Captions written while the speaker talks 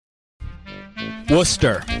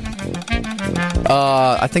Worcester.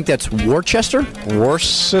 I think that's Worcester.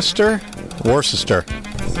 Worcester. Worcester.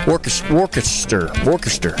 Worcester.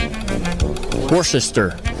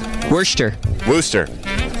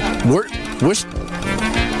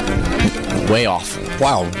 Way off.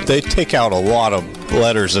 Wow, they take out a lot of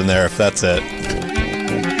letters in there if that's it.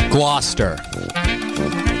 Gloucester.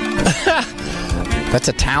 That's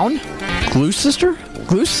a town? Gloucester?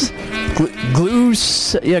 Gloucester?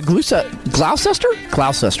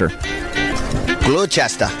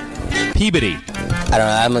 Gloucester. Peabody. I don't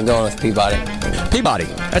know. I'm going with Peabody. Peabody.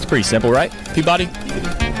 That's pretty simple, right? Peabody?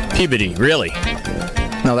 Peabody, really?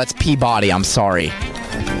 No, that's Peabody. I'm sorry.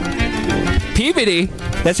 Peabody?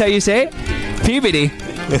 That's how you say it? Peabody.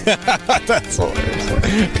 That's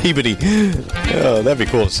hilarious. Peabody. Oh, that'd be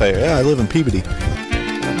cool to say. Yeah, I live in Peabody.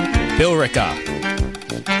 Billerica.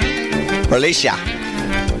 Alicia.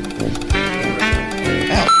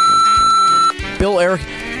 Bill Eric.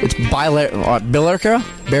 It's Billerica?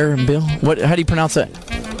 Bear and Bill? What? How do you pronounce that?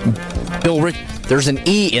 Bill Rick. There's an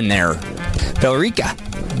E in there. Billerica.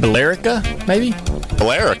 Billerica, maybe?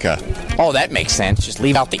 Billerica. Oh, that makes sense. Just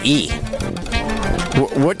leave out the E.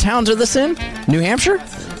 What towns are this in? New Hampshire?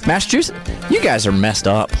 Massachusetts? You guys are messed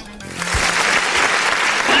up.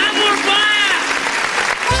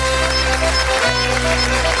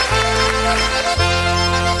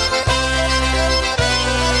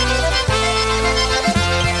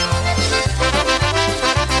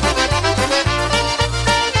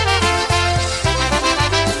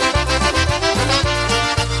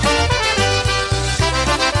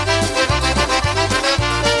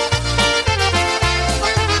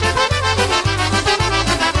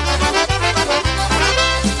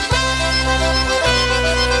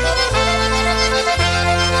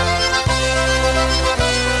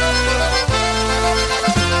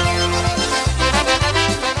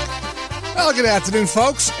 Good afternoon,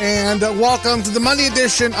 folks, and welcome to the Monday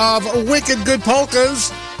edition of Wicked Good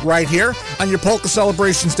Polkas, right here on your polka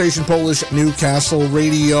celebration station,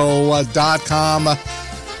 PolishNewcastleRadio.com,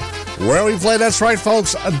 where we play, that's right,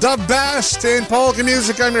 folks, the best in polka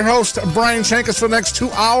music. I'm your host, Brian Shankus, for the next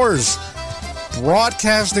 2 hours,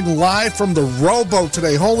 broadcasting live from the rowboat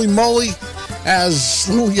today. Holy moly, as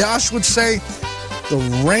little Yash would say, the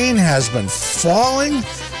rain has been falling,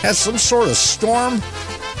 has some sort of storm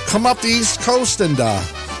come up the East Coast, and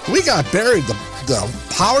we got buried. The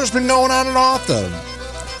power's been going on and off. The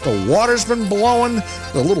water's been blowing.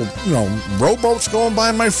 The little, rowboats going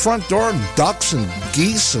by my front door, ducks and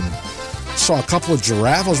geese, and saw a couple of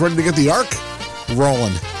giraffes. I was ready to get the ark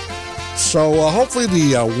rolling. So hopefully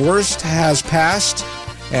the worst has passed,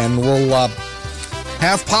 and we'll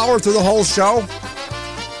have power through the whole show.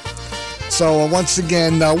 So once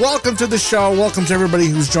again, welcome to the show. Welcome to everybody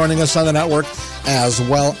who's joining us on the network, as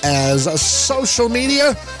well as social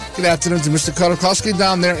media. Good afternoon to Mr. Kodakowski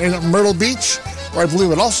down there in Myrtle Beach, where I believe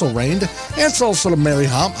it also rained. And it's also to Mary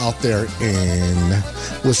Hom out there in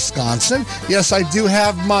Wisconsin. Yes, I do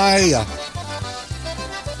have my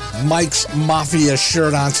Mike's Mafia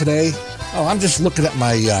shirt on today. Oh, I'm just looking at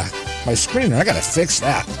my screen. I got to fix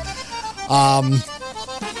that. I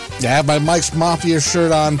have my Mike's Mafia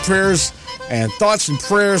shirt on. Prayers and thoughts and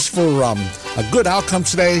prayers for a good outcome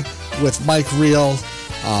today with Mike Reel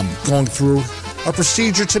going through a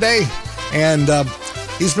procedure today. And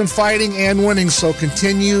he's been fighting and winning, so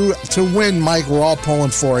continue to win, Mike. We're all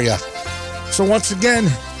pulling for you. So once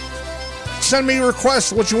again, send me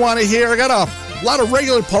requests, what you want to hear. I got a lot of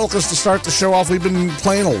regular polkas to start the show off. We've been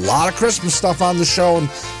playing a lot of Christmas stuff on the show, and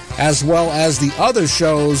as well as the other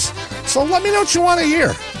shows. So let me know what you want to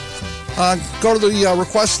hear. Go to the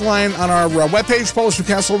request line on our webpage,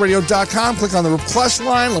 PolishNewcastleRadio.com. Click on the request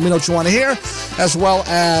line. Let me know what you want to hear, as well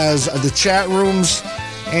as the chat rooms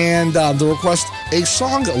and the request a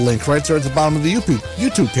song link right there at the bottom of the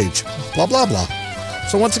YouTube page. Blah, blah, blah.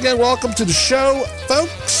 So once again, welcome to the show,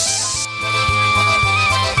 folks.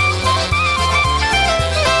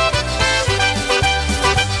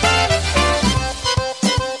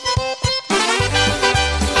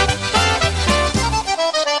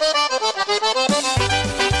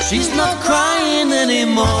 She's not crying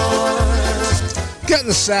anymore. Getting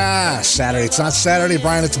the Saturday. It's not Saturday,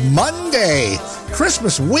 Brian. It's Monday.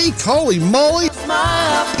 Christmas week. Holy moly.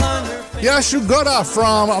 Yashu Goda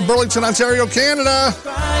from Burlington, Ontario, Canada.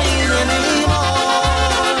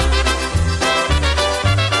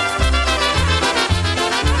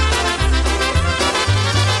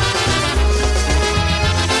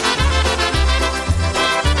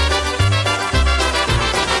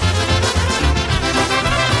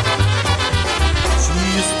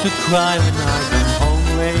 To cry when I come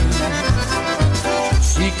home late.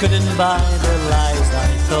 She couldn't buy the lies I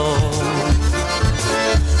told.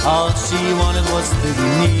 All she wanted was to be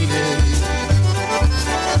needed,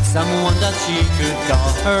 someone that she could call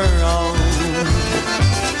her own.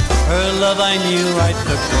 Her love I knew I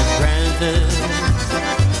took for granted,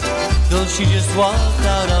 till she just walked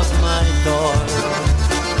out of my door.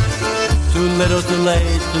 Too little too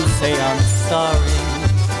late to say I'm sorry,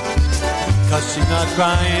 'cause she's not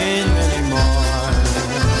crying anymore.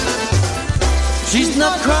 She's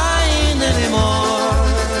not crying anymore,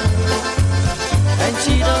 and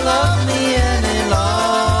she don't love me any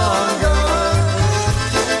longer.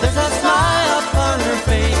 There's a smile upon her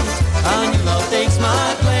face, a new love takes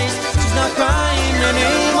my place. She's not crying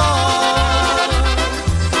anymore.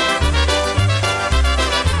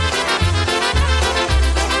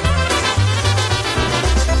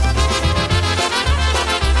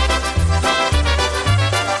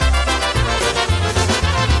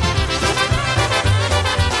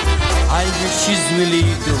 She's really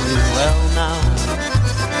doing well now.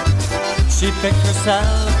 She picked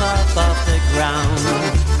herself up off the ground.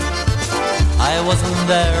 I wasn't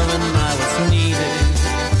there when I was needed,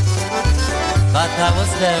 but I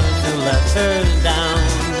was there to let her down.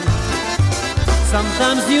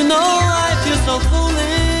 Sometimes you know I feel so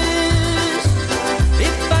foolish.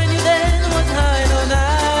 If I knew then what I know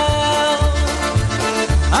now,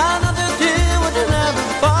 another tear would never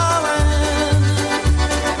fallen.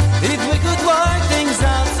 If we could work things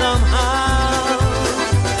out somehow.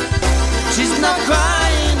 She's not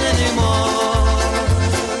crying anymore,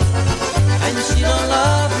 and she don't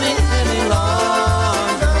love me any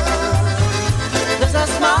longer. There's a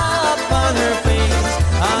smile upon her face,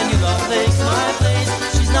 a new love takes my place.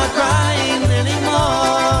 She's not crying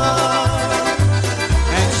anymore,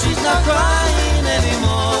 and she's not crying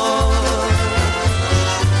anymore,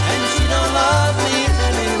 and she don't love me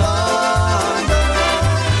any longer.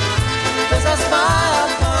 There's a smile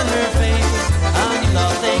upon her face, a new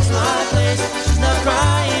love takes my place. She's not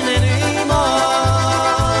crying anymore,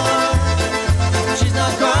 she's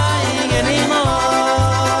not crying anymore,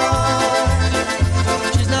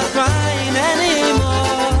 she's not crying anymore.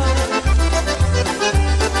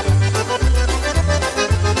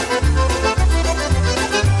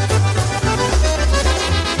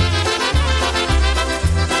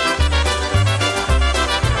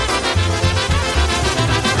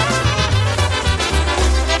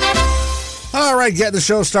 All right, getting the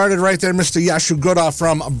show started right there, Mr. Yashu Gooda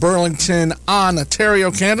from Burlington,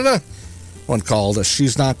 Ontario, Canada. One called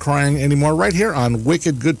She's Not Crying Anymore right here on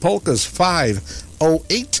Wicked Good Polkas,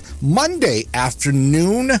 5:08, Monday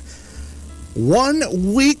afternoon.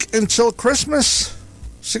 1 week until Christmas.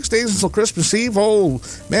 6 days until Christmas Eve. Oh,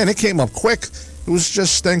 man, it came up quick. It was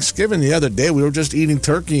just Thanksgiving the other day. We were just eating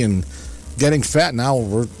turkey and getting fat. Now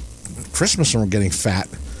we're Christmas and we're getting fat.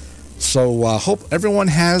 So hope everyone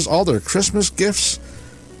has all their Christmas gifts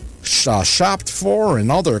shopped for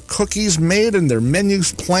and all their cookies made and their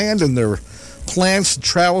menus planned and their plans to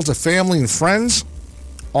travel to family and friends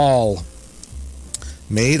all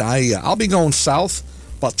made. I'll be going south,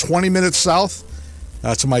 about 20 minutes south,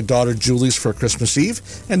 to my daughter Julie's for Christmas Eve,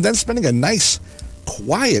 and then spending a nice,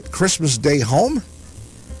 quiet Christmas day home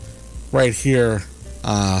right here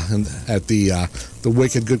at the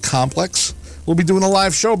Wicked Good Complex. We'll be doing a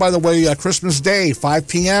live show, by the way, Christmas Day, 5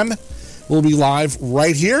 p.m. We'll be live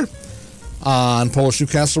right here on Polish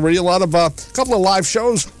Newcastle Radio. A couple of live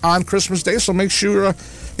shows on Christmas Day, so make sure,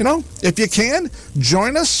 if you can,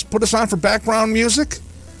 join us, put us on for background music.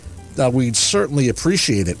 We'd certainly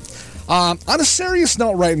appreciate it. On a serious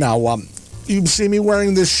note right now, you see me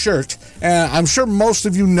wearing this shirt, and I'm sure most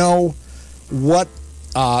of you know what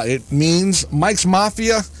it means. Mike's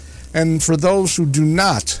Mafia, and for those who do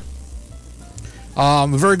not, a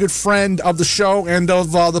very good friend of the show and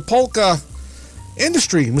of the polka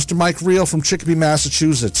industry, Mr. Mike Reel from Chicopee,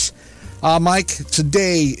 Massachusetts. Mike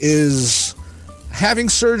today is having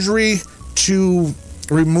surgery to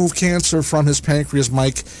remove cancer from his pancreas.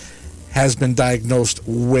 Mike has been diagnosed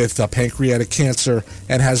with pancreatic cancer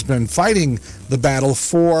and has been fighting the battle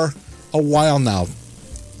for a while now.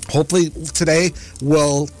 Hopefully today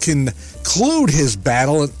will conclude his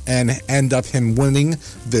battle and end up him winning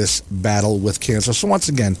this battle with cancer. So once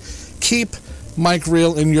again, keep Mike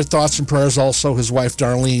Reel in your thoughts and prayers. Also his wife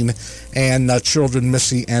Darlene and children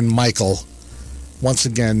Missy and Michael. Once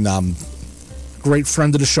again, great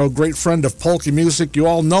friend of the show, great friend of polka music. You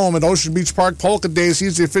all know him at Ocean Beach Park Polka Days.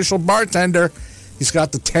 He's the official bartender. He's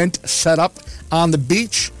got the tent set up on the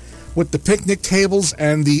beach with the picnic tables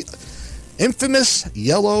and the infamous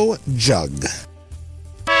yellow jug.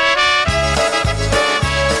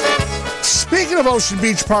 Speaking of Ocean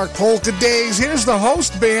Beach Park Polka Days, here's the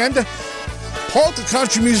host band, Polka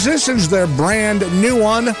Country Musicians, their brand new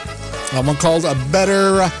one. One called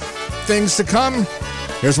Better Things to Come.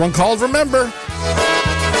 Here's one called Remember.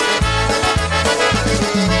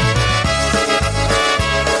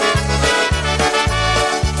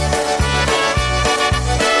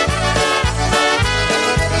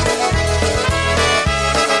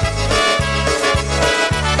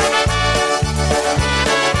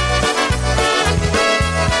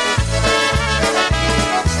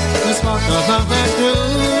 Above that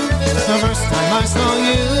room, the first time I saw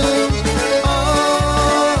you,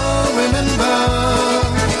 oh, remember,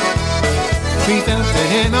 we felt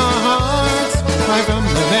it in our hearts, right from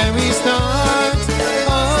the very start,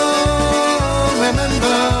 oh,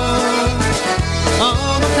 remember,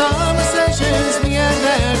 all the conversations we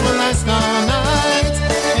had will last all night,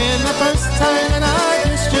 and the first time that I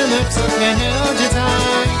kissed your lips and held you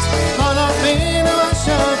tight, caught up in a rush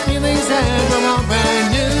of feelings that were all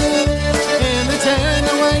brand new.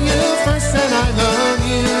 Tender when you first said I love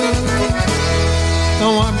you. The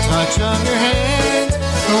warm touch of your hand,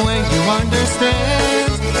 the way you understand.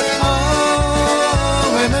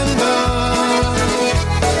 Oh, remember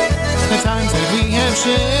the times that we have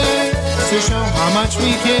shared to show how much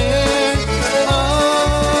we care.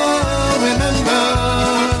 Oh, remember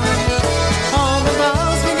all the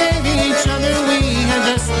vows we gave each other. We had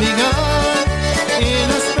just begun in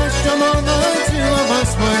a special moment. Two of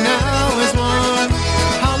us were now as one.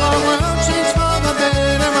 Our world changed for the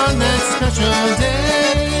better on that special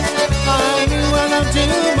day. I knew I loved you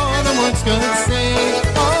more than words could say.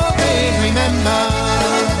 Oh, babe, remember.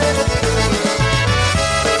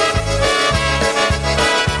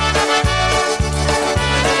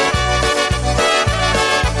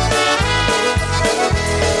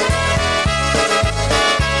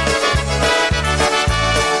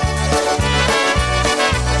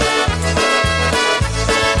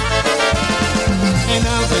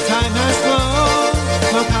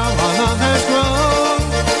 Look how our love has grown.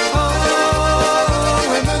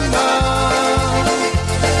 Oh, remember.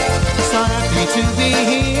 So happy to be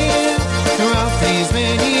here throughout these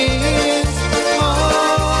many years.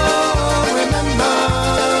 Oh, remember.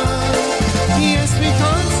 Yes,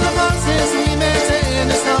 because of us as we met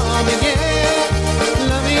and the star began.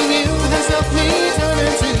 Loving you has helped me turn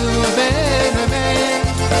into a better man.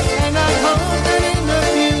 And I hope that in the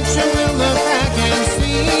future we'll look back and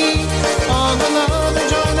see all the love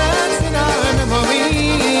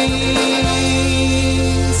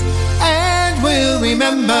and we'll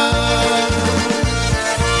remember.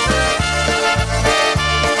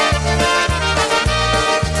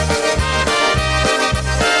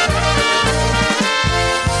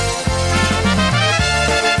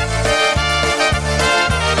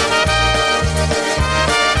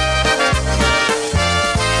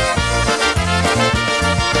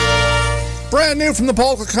 Brand new from the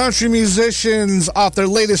Polka Country Musicians off their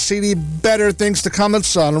latest CD, Better Things to Come.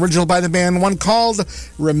 It's an original by the band, one called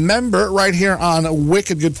Remember, right here on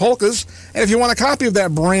Wicked Good Polkas. And if you want a copy of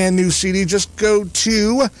that brand new CD, just go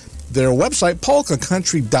to their website,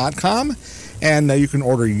 polkacountry.com, and you can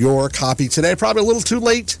order your copy today. Probably a little too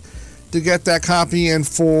late to get that copy in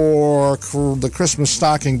for the Christmas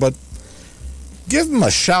stocking, but give them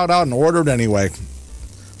a shout out and order it anyway.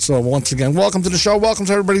 So once again, welcome to the show. Welcome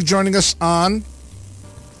to everybody joining us on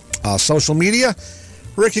social media.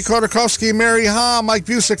 Ricky Khodorkovsky, Mary Ha, Mike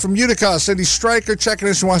Busick from Utica, Cindy Stryker checking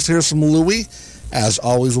in. She wants to hear some Louie. As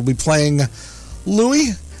always, we'll be playing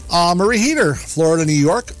Louie. Marie Heater, Florida, New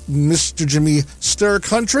York. Mr. Jimmy Stir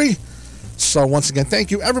Country. So once again, thank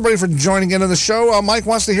you everybody for joining in on the show. Mike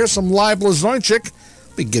wants to hear some live Blazonczyk.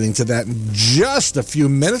 Be getting to that in just a few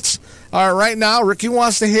minutes. All right, right now, Ricky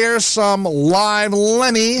wants to hear some live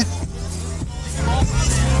Lenny.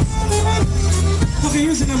 Okay,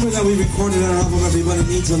 here's a number that we recorded on our album. Everybody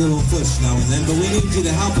needs a little push now and then, but we need you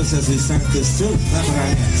to help us as we start this tune. Clap our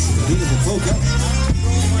hands. The beat is a polka.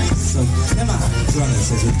 So come on, join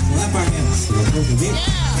us as we clap our hands to the polka beat.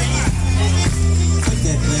 Put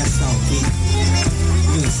that blast out beat.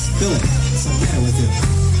 You're going to spill it. What's the matter with you?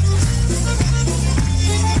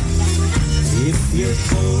 If you're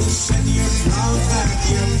Polish and you're proud, clap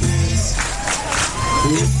your hands.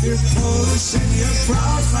 If you're Polish and you're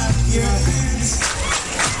proud, clap your hands.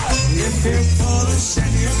 If you're Polish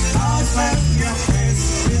and you're proud, clap your hands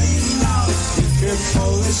really loud. If you're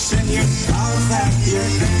Polish and you're proud, clap your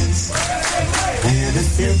hands. And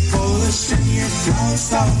if you're Polish and you're proud,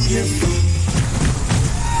 stomp your feet.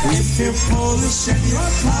 If you're Polish and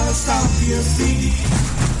you're proud, stomp your feet.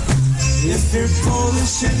 If you're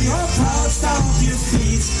Polish and you're proud, stomp your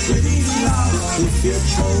feet really loud. If you're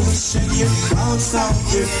Polish and you're proud, stomp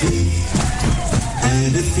your feet.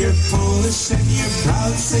 And if you're Polish and you're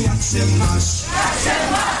proud, say jak się masz.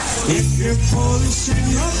 If you're Polish and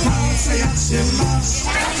you're proud, say jak się masz.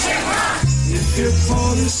 If you're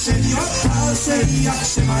Polish and you're proud, say jak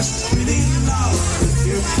się masz really loud. If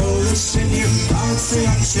you're Polish and you're proud, say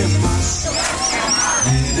jak się masz.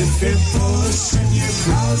 And if you're Polish and you're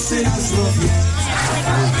proud, say na zdrowie.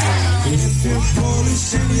 If you're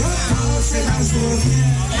Polish and you're proud, say na zdrowie.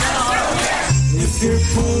 If you're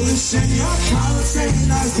Polish and you're proud, say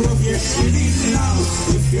na zdrowie. Really loud.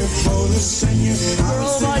 If you're Polish and you're proud,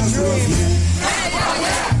 say na zdrowie.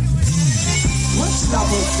 Let's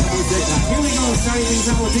double dig now. Here we go, starting things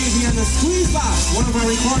out with Davey and the Squeeze Box, one of our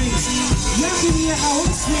recordings. Jaki mnie ahoj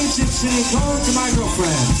sweet dziewczyny, go to my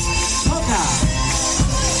girlfriend. Polkas.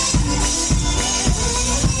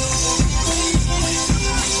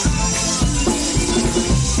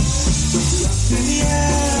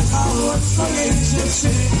 Od swojej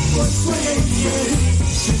dziewczyny, od swojej mieli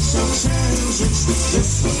świecą księżyc,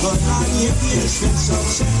 wysoko na niebie świecą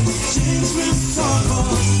księżyc wysoko.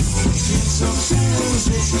 Świecą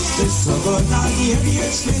księżyc, wysoko na niebie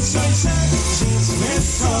świecą księżyc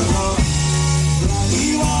wysoko.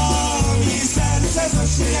 Broniło mi serce do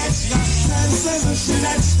środka, serce do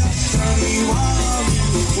środka. Broniło mi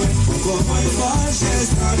głęboko, mój Boże,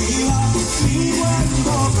 broniło mi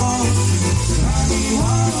głęboko.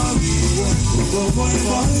 Broniło mi głęboko, mój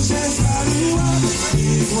Boże, broniło mi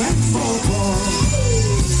głęboko.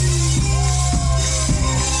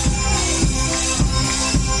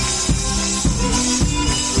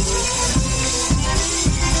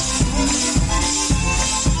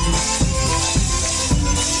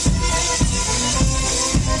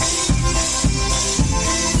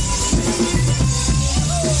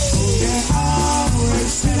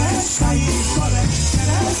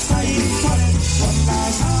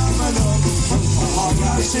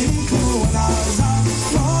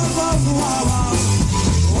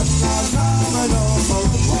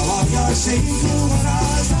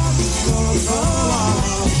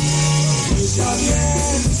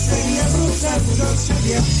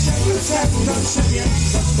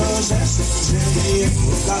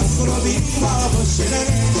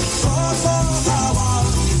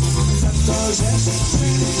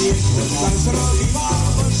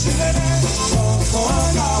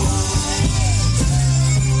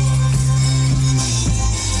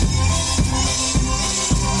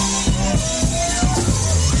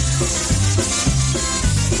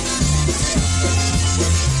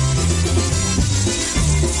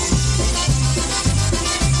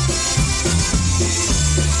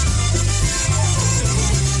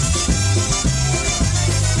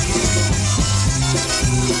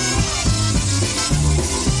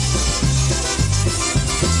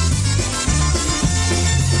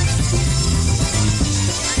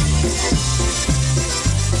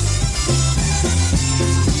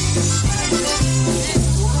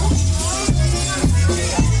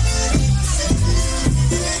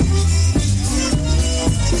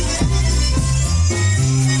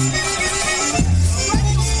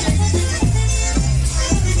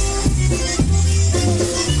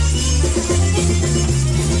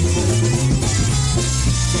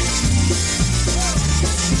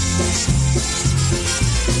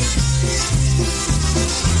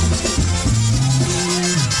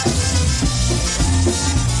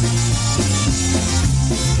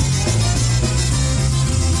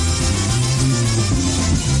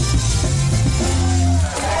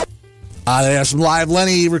 There's some live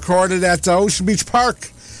Lenny recorded at Ocean Beach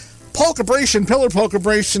Park. Polkabration, Pillar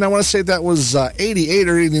Polkabration. I want to say that was 88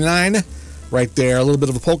 or 89 right there. A little bit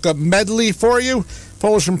of a polka medley for you.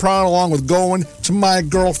 Polish and Proud along with Going to My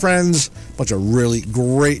Girlfriends. A bunch of really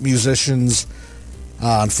great musicians.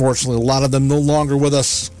 Unfortunately, a lot of them no longer with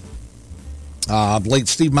us. Late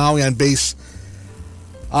Steve Maui on bass.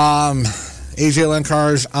 AJ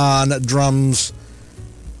Lenkar's on drums.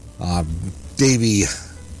 Davey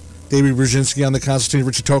Brzezinski on the concertina.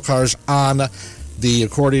 Richie Tokar's on the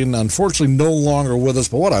accordion. Unfortunately, no longer with us,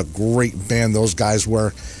 but what a great band those guys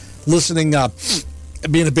were. Listening,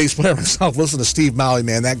 being a bass player myself, listen to Steve Maui,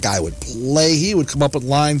 man, that guy would play. He would come up with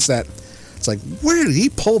lines that, it's like, where did he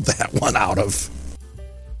pull that one out of?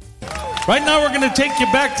 Right now, we're going to take you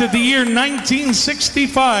back to the year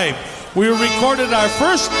 1965. We recorded our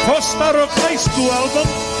first Post-Starok High School album,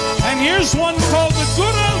 and here's one called The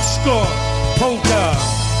Góralsko Polka.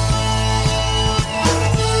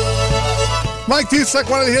 Mike Busek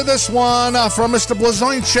wanted to hear this one from Mr.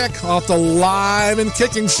 Blazoinchik off the Live and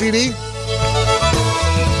Kicking CD.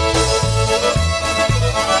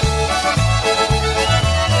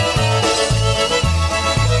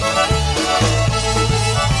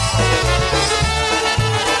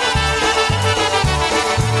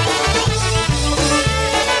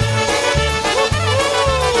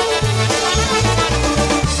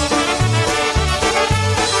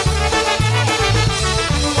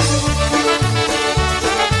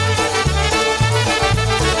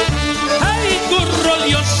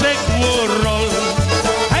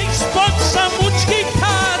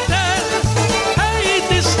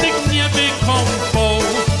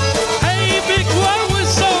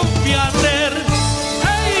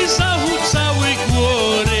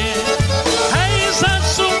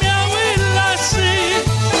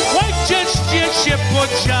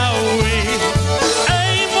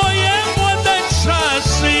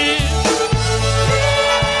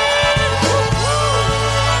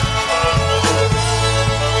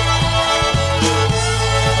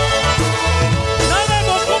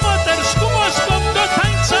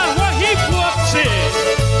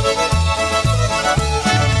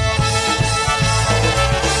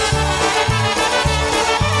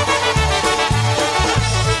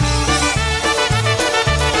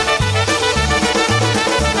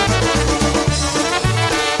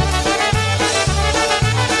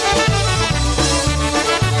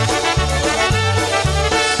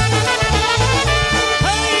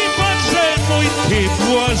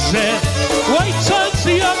 dworze, ojciec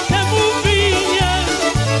jak temu winien.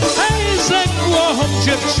 Ej, zegłą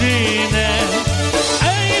dziewczynę,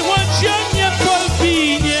 ej, łodzia nie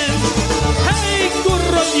powinien. Hej,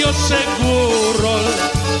 góro niosę górol,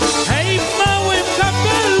 hej, w małym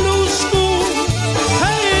kapeluszku,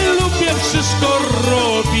 hej, lubię wszystko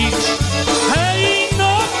robić, hej,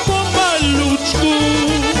 no pomalutku.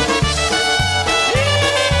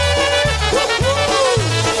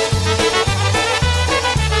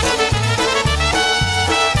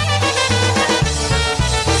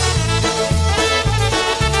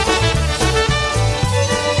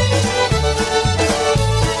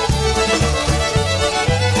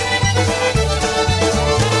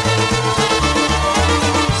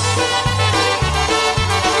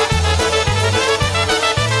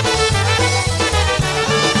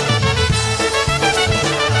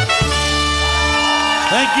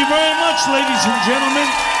 Thank you very much, ladies and gentlemen.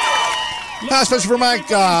 Especially for Mike,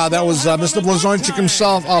 that was Mr. Blazonczyk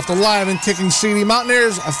himself off the live and kicking CD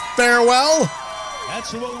Mountaineers. A farewell.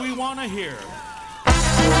 That's what we want to hear.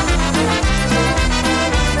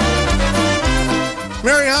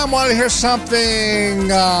 Mary Hom wanted to hear something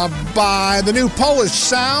by the new Polish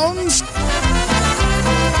Sounds.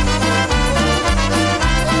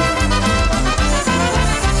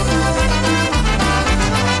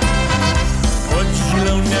 Pod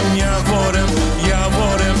zielonym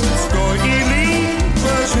jaworem stoi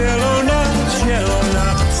lipa zielona, zielona,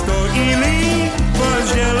 stoi lipa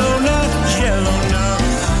zielona, zielona,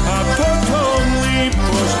 a potom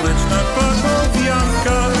lipośleczna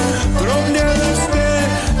pachowianka drobne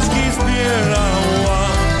listeczki zbierała,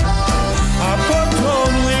 a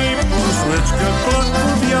potom lipośleczka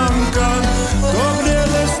pachowianka drobne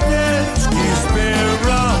listeczki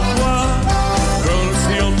zbierała.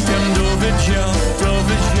 Rolsjonkiem dowiedział,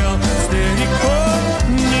 stery koń,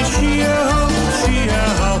 nie przyjechał,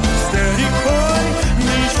 stery koń,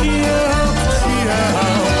 nie przyjechał.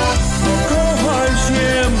 Pokochaj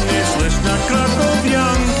się mnie, śleszna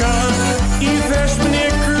krakowianka i weź mnie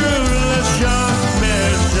królesza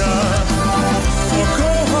męża.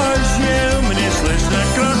 Pokochaj się mnie, śleszna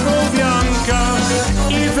krakowianka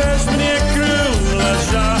i weź mnie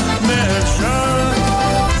królesza męża.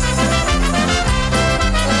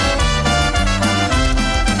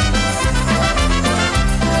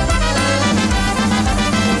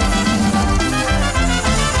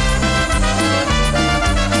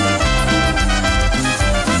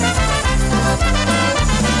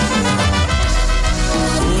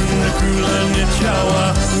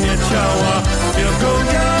 Nie ciała, tylko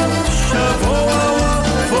ja się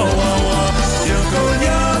wołała, tylko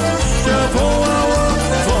ja się wołała.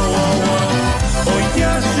 O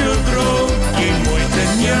Jasiu drogi mój,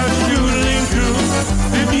 ten Jasiu linku,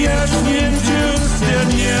 wyjaśnięciu się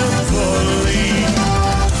nie woli.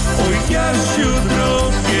 O Jasiu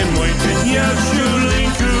drogi mój, ten Jasiu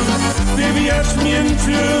linku,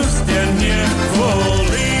 wyjaśnięciu się nie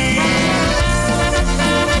woli.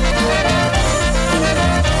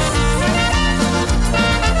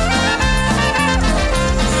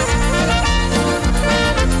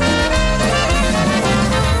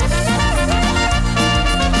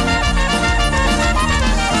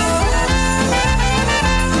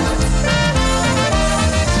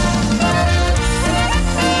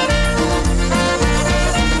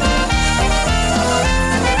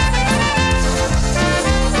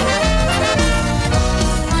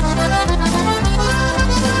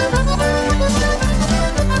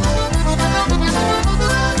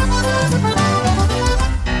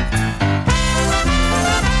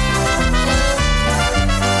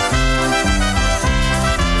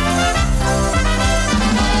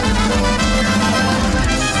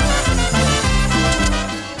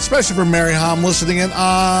 Especially for Mary Hom listening in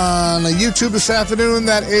on YouTube this afternoon.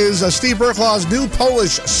 That is Steve Berklaw's new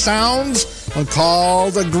Polish Sounds, one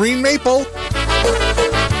called Green Maple.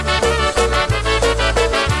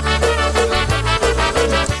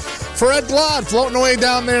 For Ed Glod, floating away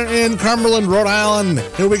down there in Cumberland, Rhode Island.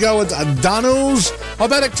 Here we go with Danu's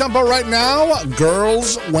Alphabetic Tempo right now.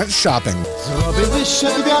 Girls Went Shopping. Zrobię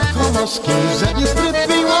wyszedł wiatr morski, że nie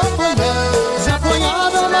sprytwiło pole.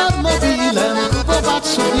 Zapojadę nad mobilem, kupować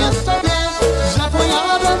suknię sobie.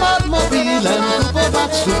 Zapojadę nad mobilem,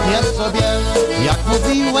 kupować suknię sobie. Jak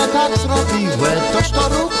mówiłe, tak zrobiłe, toż to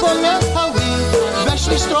ruch pojechały.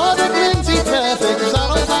 Weszli środek między trefek,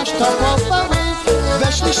 zaraz aż to popały.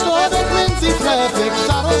 Weszli środek między trefek,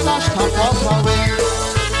 zaraz aż to popały.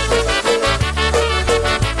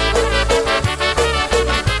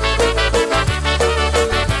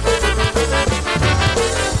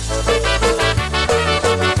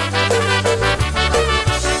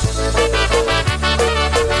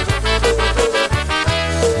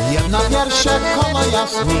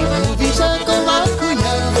 czas mi mówi, że go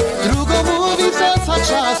lakuje. Drugo mówi, że za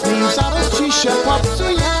czas mi zaraz ci się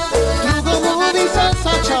popsuje. Drugo mówi, że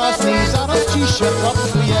za czas mi zaraz ci się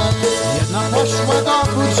popsuje. Jedna poszła do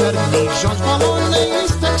kurczerni wziąć balony i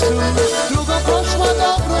z tekstu. Druga poszła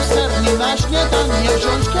do bruserni na śniadanie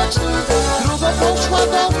wziąć keksu. Druga poszła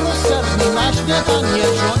do bruserni na śniadanie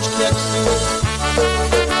wziąć keksu.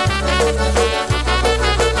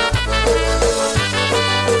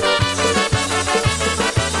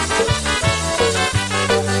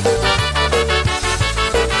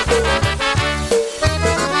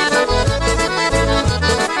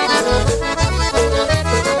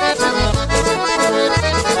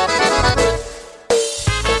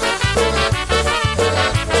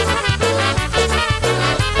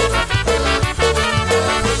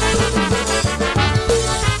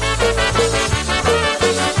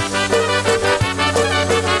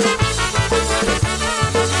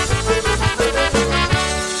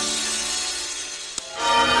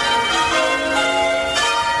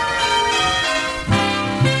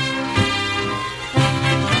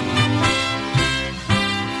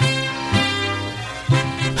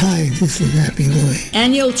 This is Happy Louie.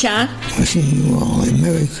 And Yulcha. Wishing you all a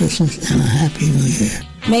Merry Christmas and a Happy New Year.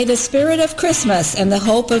 May the spirit of Christmas and the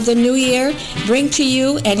hope of the new year bring to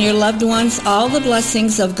you and your loved ones all the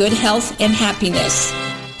blessings of good health and happiness.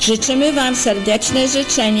 Życzymy Wam serdeczne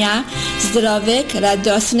życzenia, zdrowych,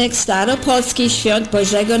 radosnych, staropolskich świąt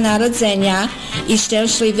Bożego Narodzenia i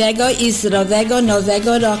szczęśliwego i zdrowego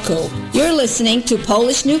Nowego Roku. You're listening to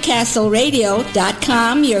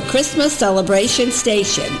PolishNewcastleRadio.com, your Christmas celebration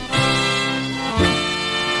station.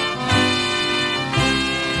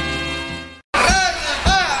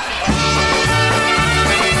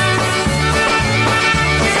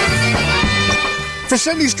 For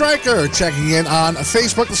Cindy Stryker, checking in on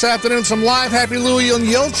Facebook this afternoon. Some live Happy Louie and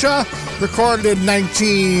Yilcha, recorded in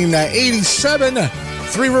 1987,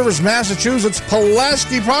 Three Rivers, Massachusetts,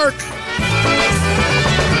 Pulaski Park.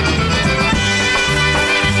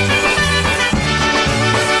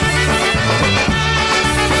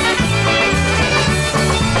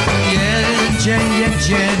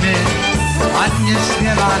 Jedziemy, ładnie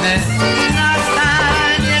śpiewamy, na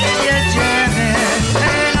taniec jedziemy.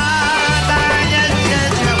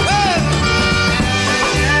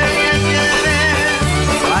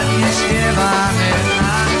 Śpiewamy,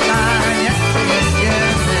 na taniec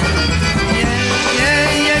jedziemy,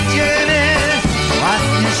 jedziemy,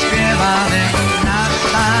 ładnie śpiewamy, na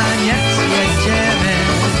taniec jedziemy.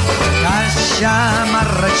 Kasia,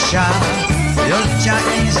 Marysia, Julcia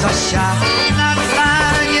i Zosia, na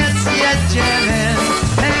taniec jedziemy,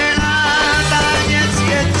 na taniec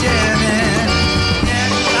jedziemy.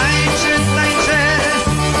 Niech tańczy, tańczy,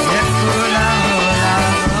 niech hula, hula,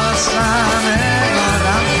 do samego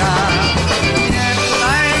ranka. Niech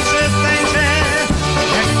tańczy, tańczy,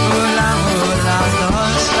 niech hula, hula,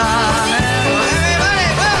 do samego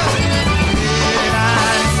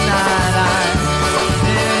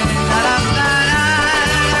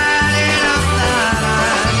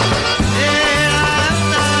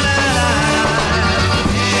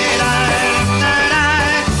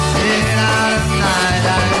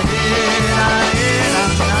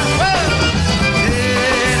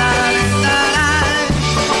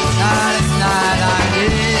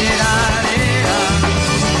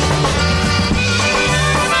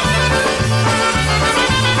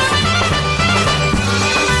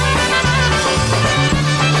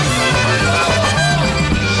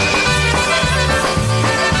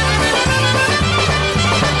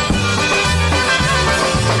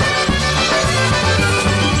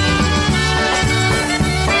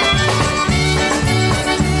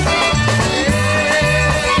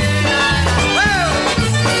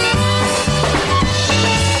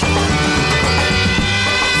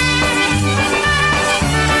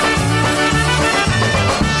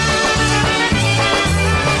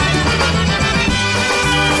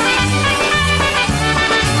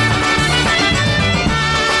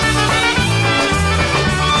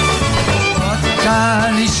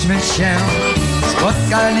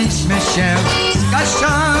Spotkaliśmy się z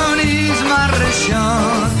Kasią i z Marysią,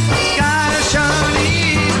 z Kasią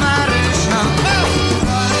i z Marysią.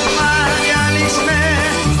 Rozmawialiśmy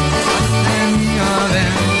o tym i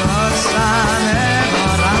owym do samego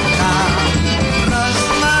ranka.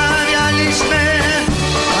 Rozmawialiśmy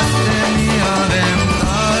o tym i owym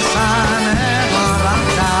do samego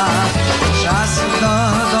ranka. Czas do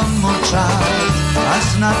domu czas, aż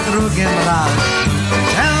na drugim raz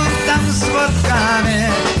się tam spotkamy,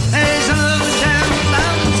 znów się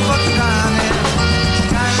tam spotkamy.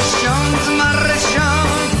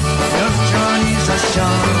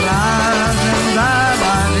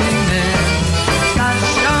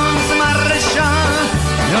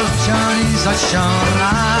 się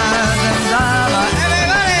razem zabaw.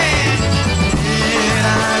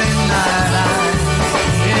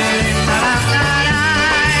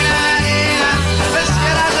 Wszystkie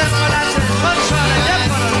razem Polacy, złączone, nie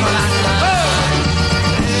porozmawiane.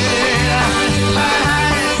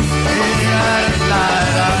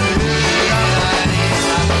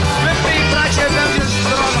 Wypij, bracie, będziesz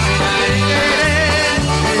zdrowa.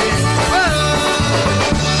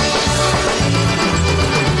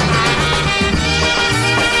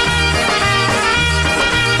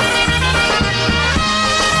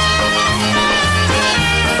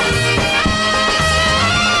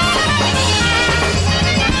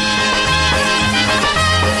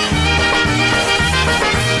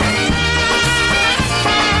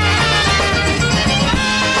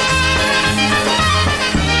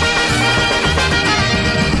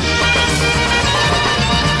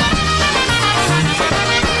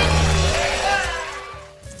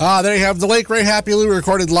 There you have the late great Happy Lou,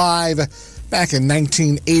 recorded live back in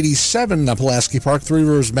 1987 in Pulaski Park, Three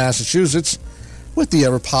Rivers, Massachusetts, with the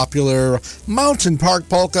ever popular Mountain Park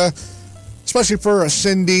Polka, especially for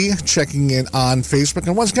Cindy checking in on Facebook.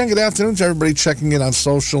 And once again, good afternoon to everybody checking in on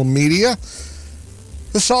social media.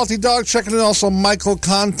 The Salty Dog checking in, also Michael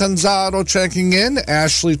Contanzado checking in,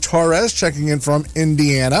 Ashley Torres checking in from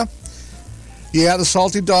Indiana. Yeah, the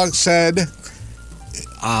Salty Dog said,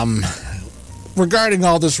 regarding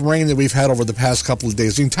all this rain that we've had over the past couple of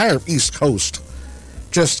days, the entire East Coast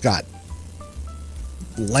just got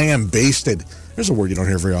lambasted. There's a word you don't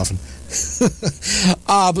hear very often.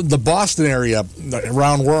 The Boston area,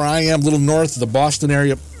 around where I am, a little north of the Boston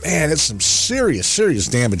area, man, it's some serious, serious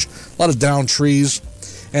damage. A lot of downed trees.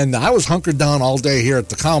 And I was hunkered down all day here at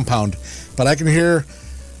the compound, but I can hear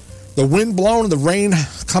the wind blowing, the rain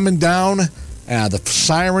coming down, the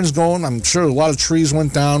sirens going. I'm sure a lot of trees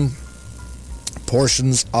went down.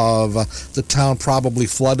 Portions of the town probably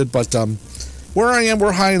flooded, but where I am,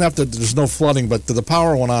 we're high enough that there's no flooding, but the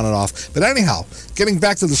power went on and off. But anyhow, getting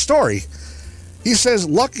back to the story, he says,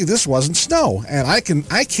 lucky this wasn't snow, and I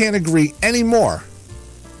can't agree anymore.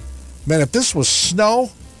 Man, if this was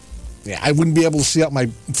snow, yeah, I wouldn't be able to see out my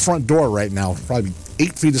front door right now. Probably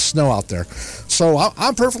 8 feet of snow out there. So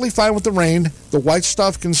I'm perfectly fine with the rain. The white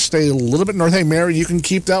stuff can stay a little bit north. Hey, Mary, you can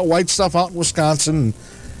keep that white stuff out in Wisconsin.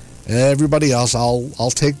 Everybody else,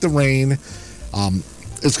 I'll take the rain.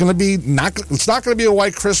 It's going to be it's not going to be a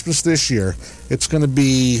white Christmas this year. It's going to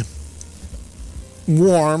be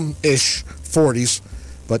warm-ish 40s,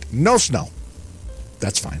 but no snow.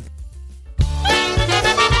 That's fine.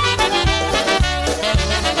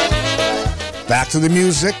 Back to the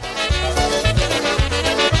music.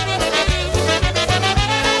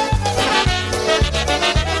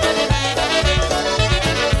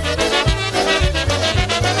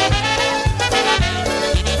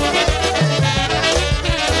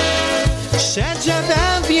 Siedzę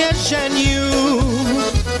we więzieniu,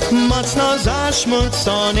 mocno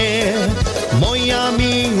zaśmucony. Moja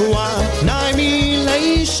miła,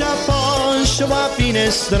 najmilejsza poszła w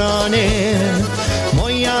inne strony.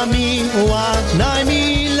 Moja miła,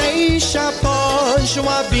 najmilejsza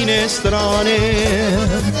poszła w inne strony.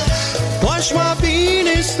 Poszła w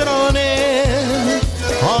inne strony,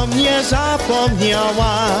 o mnie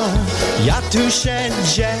zapomniała. Ja tu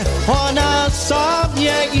siedzę, ona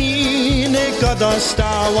sobie innego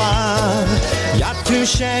dostała. Ja tu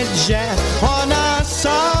siedzę, ona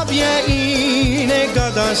sobie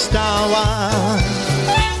innego dostała.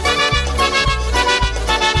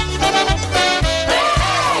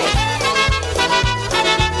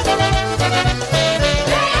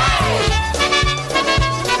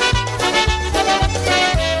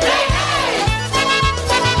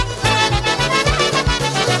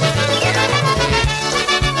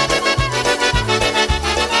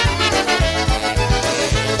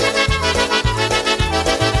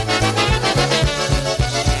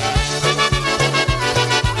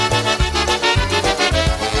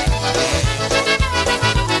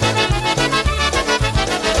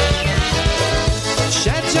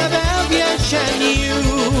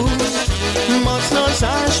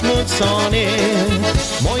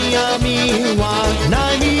 Moja miła,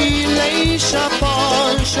 najmilejsza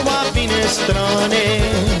poszła w inne strony.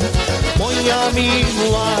 Moja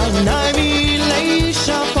miła,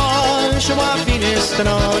 najmilejsza poszła w inne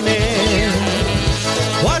strony.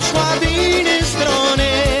 Poszła w inne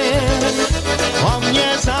strony, o mnie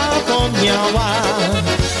zapomniała.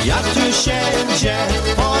 Ja tu siedzę,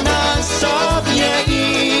 ona sobie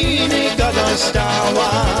innego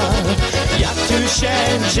dostała. Ja tu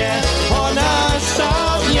siedzę, ona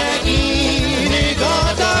sobie innego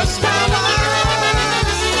dostała.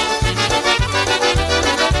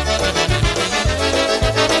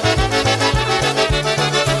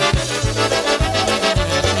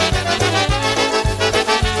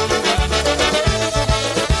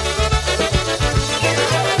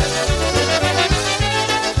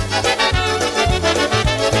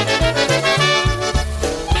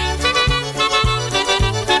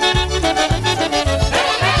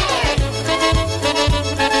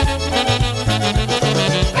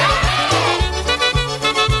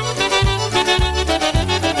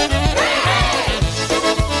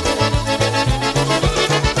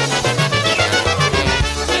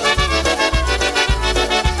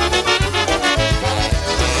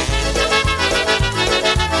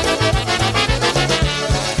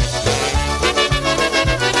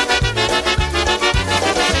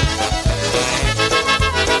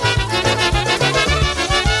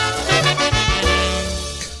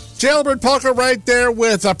 Jailbird Polka right there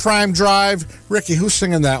with Prime Drive. Ricky, who's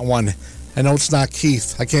singing that one? I know it's not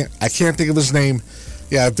Keith. I can't think of his name.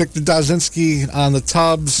 Yeah, Victor Dazinski on the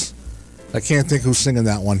tubs. I can't think who's singing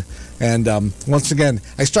that one. And once again,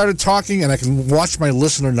 I started talking and I can watch my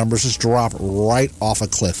listener numbers just drop right off a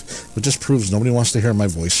cliff. It just proves nobody wants to hear my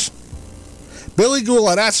voice. Billy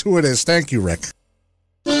Gula, that's who it is. Thank you, Rick.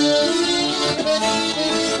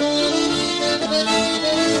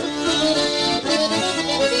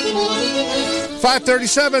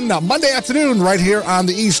 5:37 Monday afternoon right here on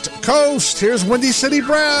the East Coast. Here's Windy City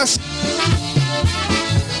Brass.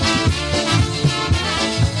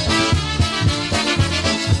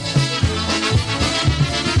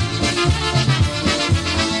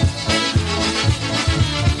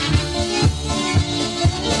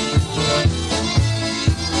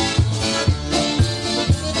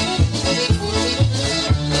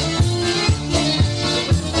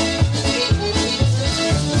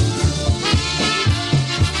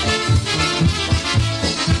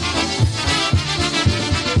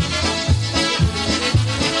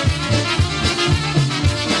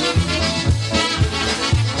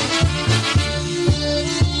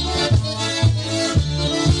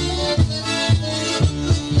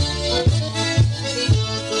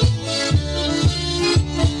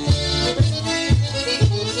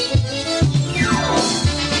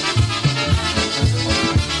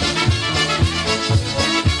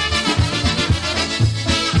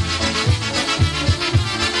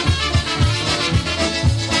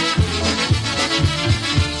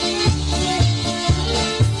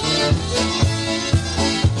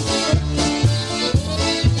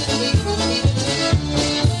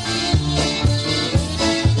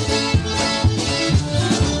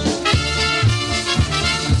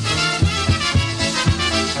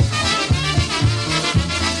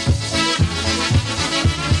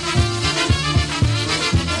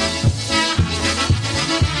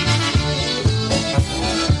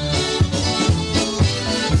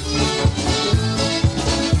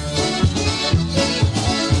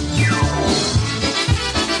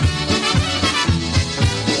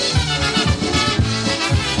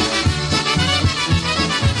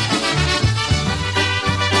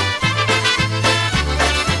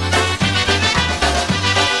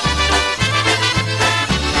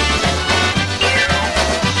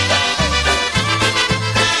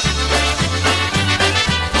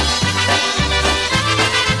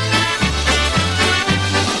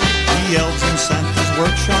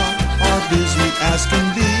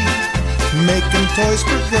 Toys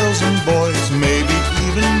for girls and boys, maybe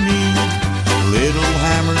even me. Little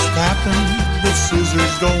hammers tapping, the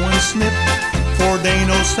scissors go and snip. For they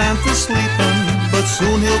know Santa's sleeping, but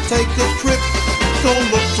soon he'll take a trip. Don't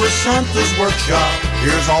look for Santa's workshop,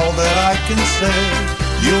 here's all that I can say.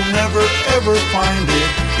 You'll never ever find it,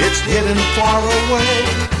 it's hidden far away.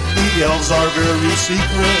 The elves are very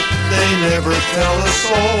secret, they never tell a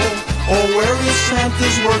soul. Oh, where is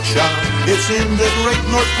Santa's workshop? It's in the Great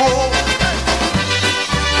North Pole.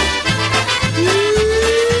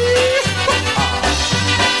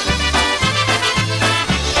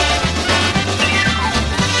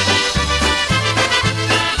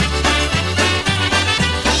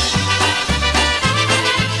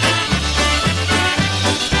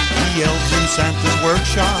 Santa's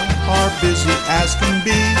workshop are busy as can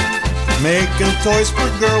be, making toys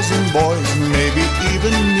for girls and boys, maybe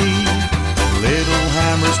even me. Little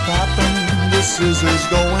hammers tapping, the scissors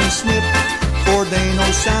go and snip. For they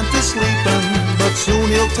know Santa's sleeping, but soon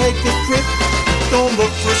he'll take a trip. Don't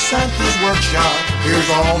look for Santa's workshop,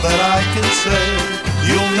 here's all that I can say.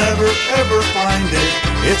 You'll never ever find it,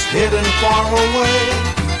 it's hidden far away.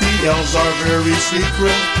 The elves are very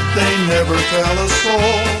secret, they never tell a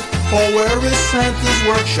soul. Oh, where is Santa's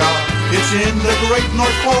workshop? It's in the Great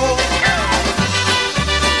North Pole.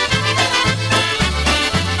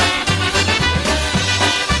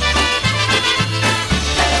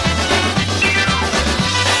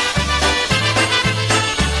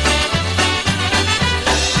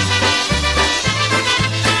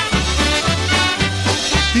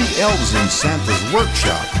 The elves in Santa's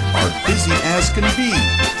workshop are busy as can be,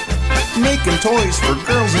 making toys for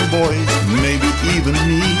girls and boys, maybe even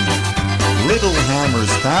me. Little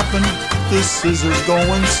hammers tapping, the scissors go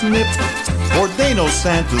and snip. For they know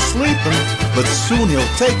Santa's sleeping, but soon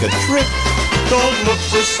he'll take a trip. Don't look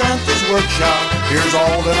for Santa's workshop, here's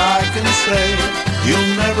all that I can say.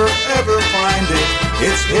 You'll never ever find it,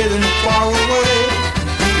 it's hidden far away.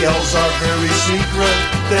 The elves are very secret,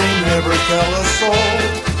 they never tell a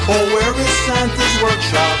soul. Oh, where is Santa's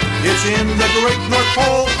workshop? It's in the Great North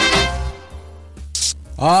Pole.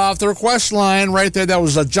 Off the request line right there, that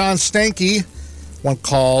was John Stanky one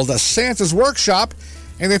called Santa's Workshop.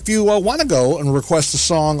 And if you want to go and request a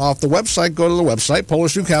song off the website, go to the website,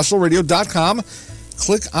 PolishNewcastleRadio.com.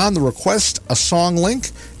 Click on the Request a Song link,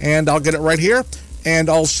 and I'll get it right here. And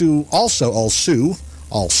also, all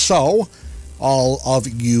of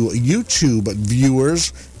you YouTube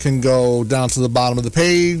viewers can go down to the bottom of the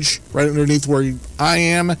page, right underneath where I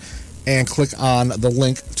am, and click on the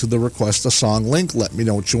link to the Request a Song link. Let me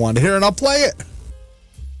know what you want to hear, and I'll play it.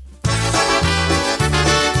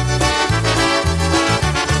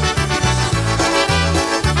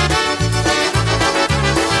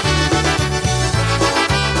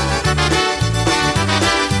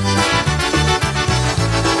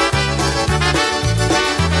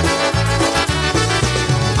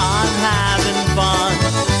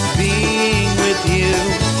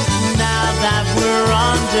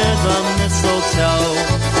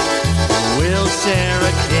 Share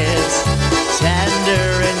a kiss, tender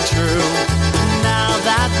and true. Now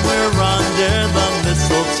that we're under the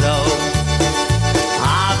mistletoe,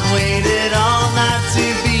 I've waited all night to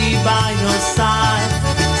be by your side.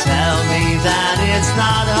 Tell me that it's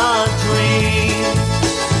not a dream.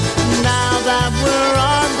 Now that we're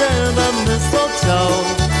under the mistletoe,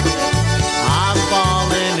 I'm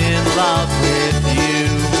falling in love with you.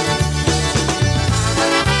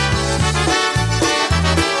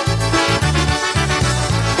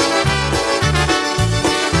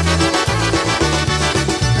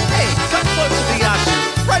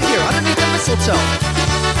 Right here, underneath the mistletoe.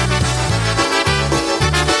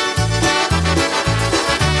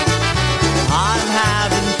 I'm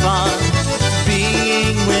having fun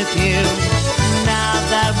being with you. Now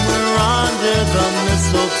that we're under the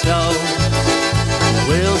mistletoe,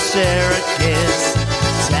 we'll share a kiss,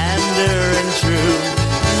 tender and true.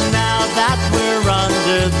 Now that we're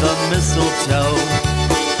under the mistletoe,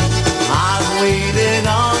 I've waited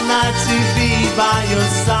all night to be by your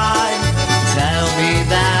side. Tell me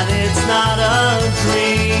that it's not a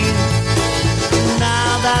dream.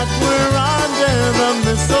 Now that we're under the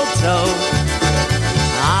mistletoe,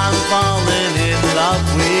 I'm falling in love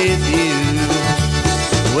with you.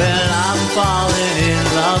 Well, I'm falling in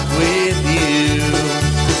love with you.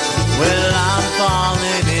 Well, I'm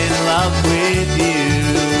falling in love with you.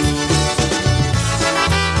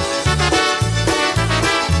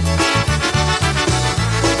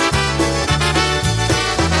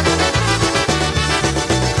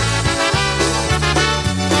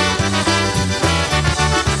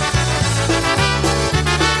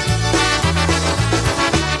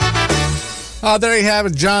 There you have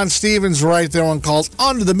it, John Stevens right there, one called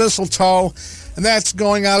Under the Mistletoe. And that's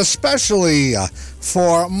going out especially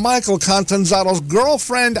for Michael Contanzato's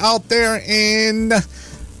girlfriend out there in...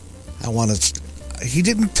 he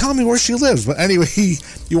didn't tell me where she lives, but anyway, he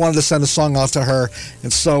wanted to send a song out to her.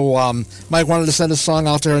 And so Mike wanted to send a song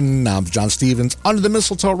out to her, and John Stevens, Under the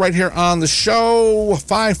Mistletoe, right here on the show,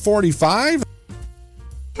 545.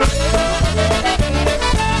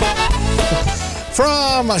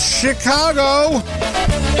 From Chicago,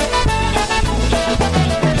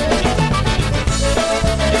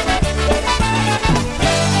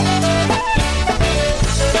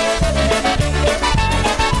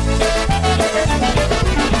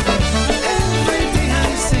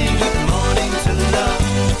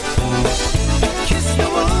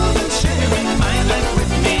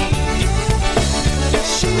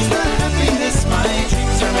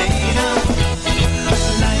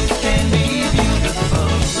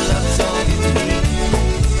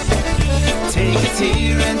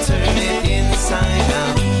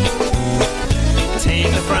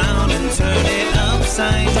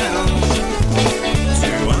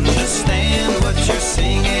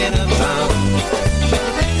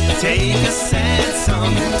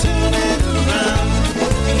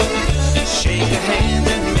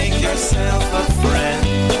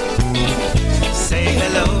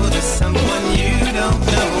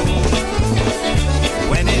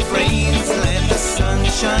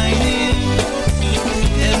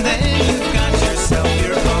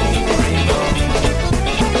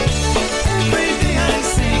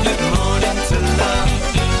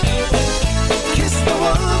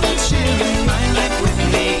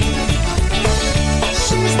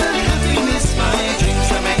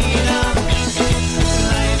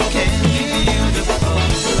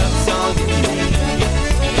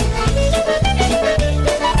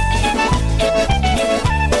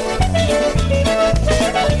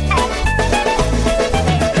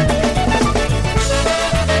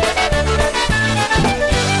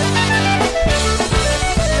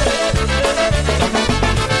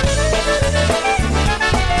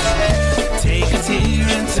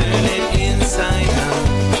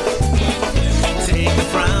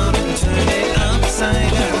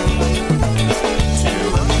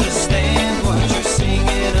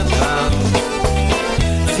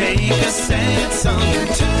 make a sad song and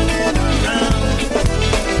turn around.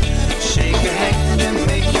 Shake a hand and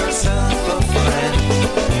make yourself a friend.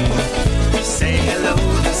 Say hello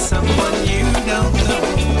to someone you don't know.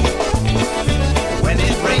 When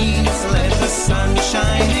it rains, let the sun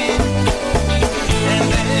shine in, and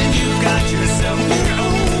then you got yourself your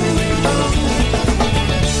own rainbow.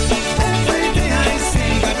 Every day I say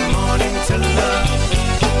good morning to love.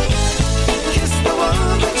 Kiss the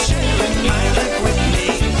woman sharing my life with me.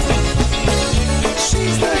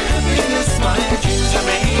 She's the happiness my dreams are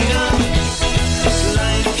made of.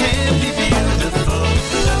 Life can be beautiful,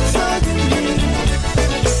 love's like in me.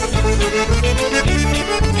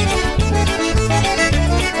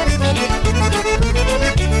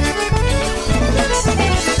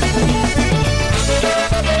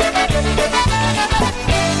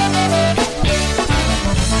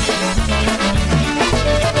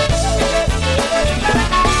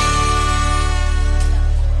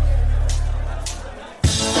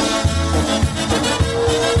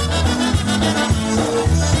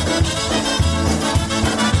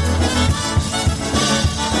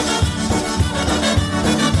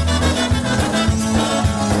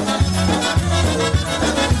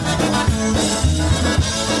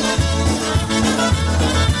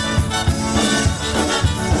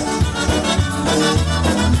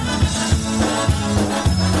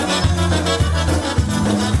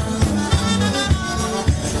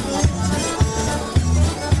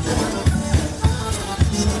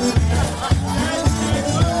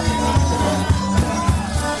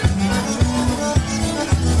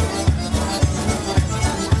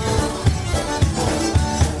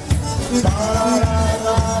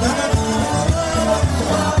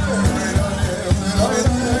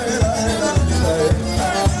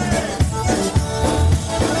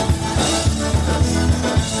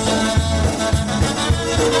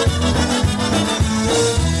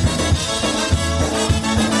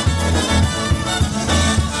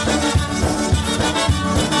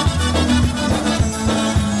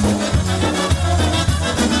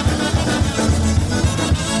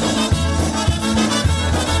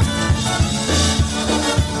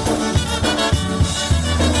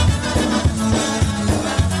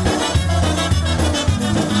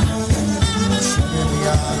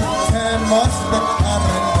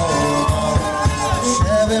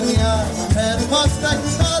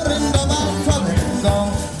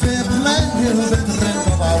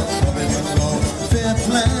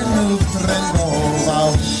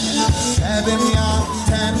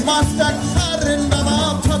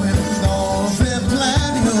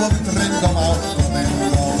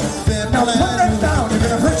 Now put that down, you're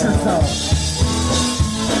gonna hurt yourself.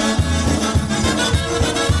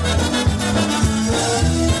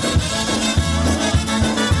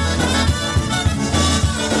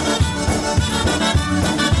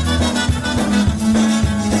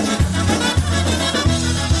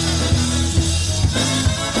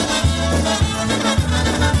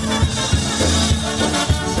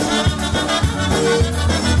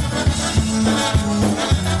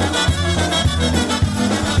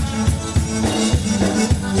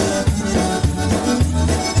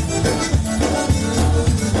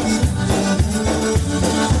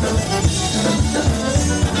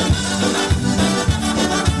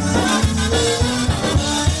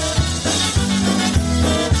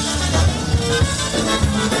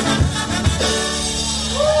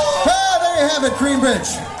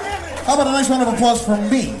 Greenbridge. How about a nice round of applause from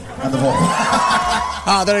me on the vocal?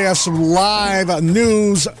 There you have some live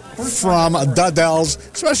news from Dudells,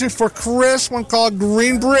 especially for Chris, one called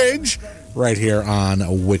Greenbridge, right here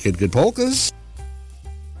on Wicked Good Polkas.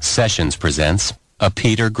 Sessions presents A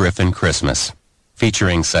Peter Griffin Christmas,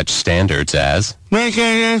 featuring such standards as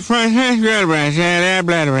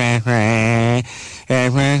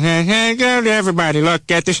everybody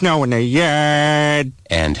look at the snow in the yard.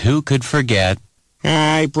 And who could forget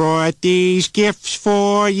I brought these gifts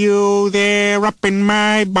for you, they're up in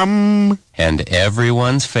my bum. And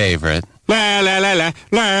everyone's favorite La la la la,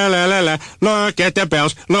 la la la la, look at the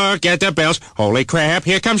bells, look at the bells. Holy crap,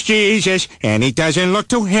 here comes Jesus, and he doesn't look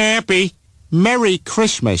too happy. Merry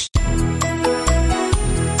Christmas.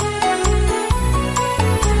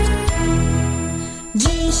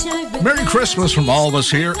 Merry Christmas from all of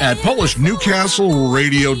us here at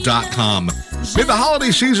PolishNewcastleRadio.com. May the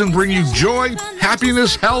holiday season bring you joy,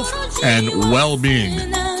 happiness, health, and well-being.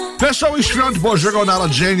 Wesołych Świąt Bożego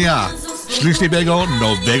Narodzenia. Szczęśliwego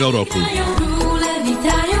Nowego Roku.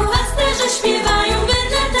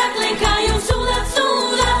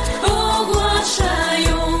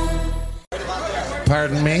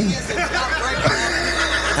 Pardon me?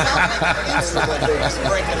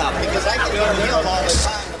 Break it up because I can go to all the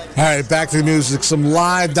time. All right, back to the music. Some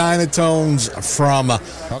live Dynatones from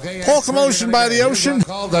Polka Motion by the Ocean.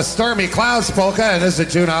 Called the Stormy Clouds Polka, and this is a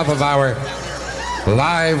tune off of our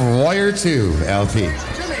live Wire 2 LP.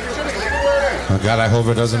 Oh, God, I hope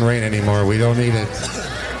it doesn't rain anymore. We don't need it.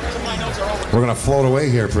 We're going to float away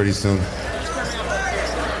here pretty soon.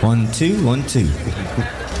 1, 2, 1, 2.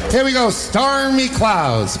 Here we go, Stormy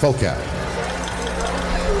Clouds Polka.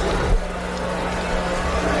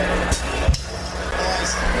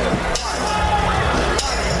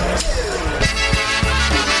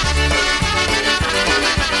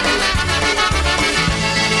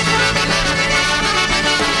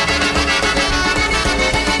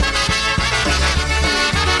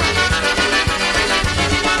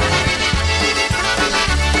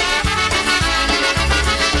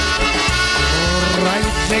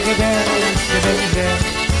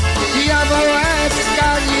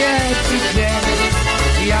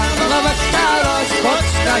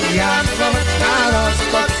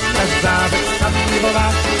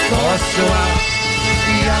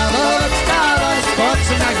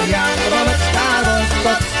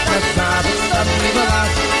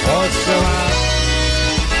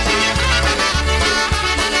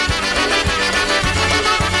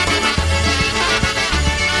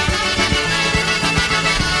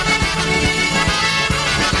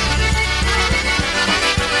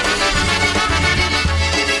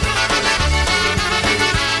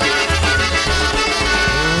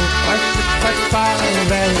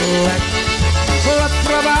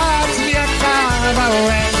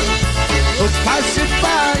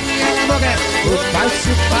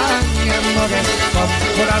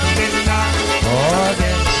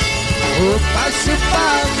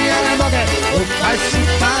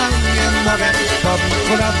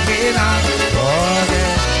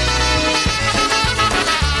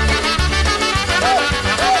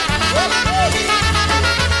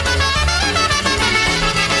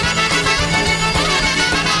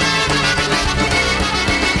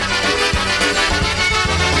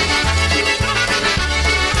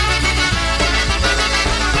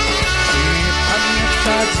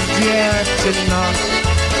 dziewczyno,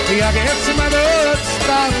 jak jest malec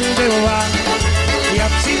tam była,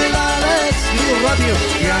 jak ci lalec robił,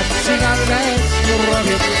 jak ci lalec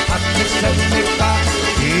robił, a ty se mnie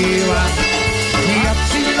bawiła. Jak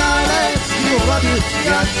ci lalec robił,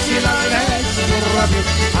 jak ci lalec robił,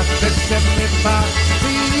 a ty se mnie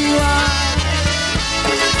bawiła.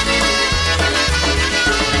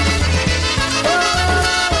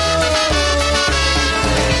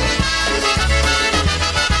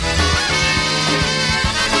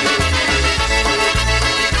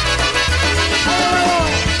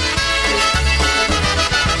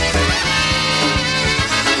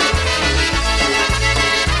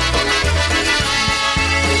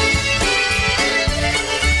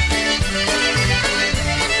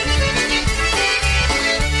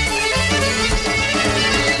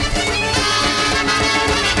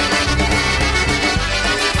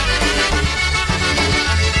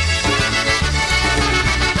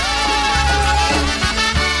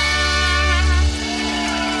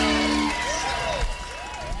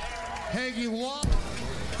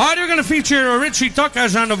 We're going to feature Richie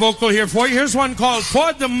Tuckas on the vocal here for you. Here's one called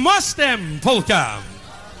For the Mustem Polka.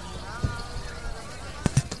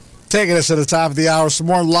 Taking us to the top of the hour, some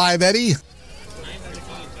more live Eddie.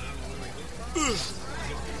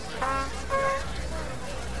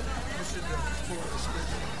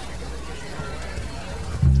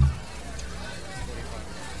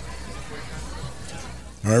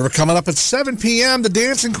 All right, we're coming up at 7 p.m. The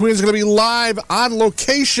Dancing Queen is going to be live on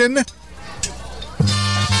location.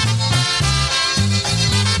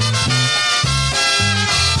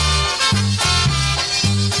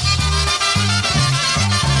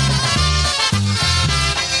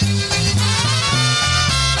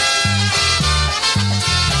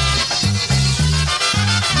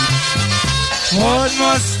 Pod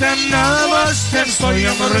mostem na mostem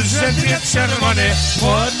stoją róże dwie czerwone.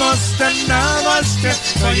 Pod mostem na mostem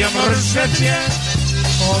stoją róże dwie.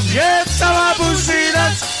 Obiecała burzy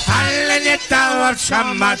dać, ale nie dała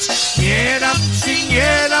trzamać. Nie dam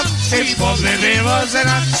ci powiem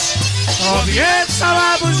wywozenać.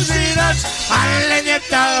 Obiecała burzy dać, ale nie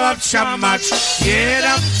dała trzamać. Nie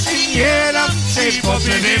dam ci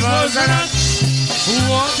powiem wywozenać.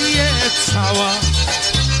 Obiecała,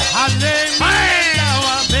 ale nie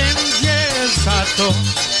dała, będzie za to.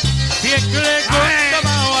 Piekle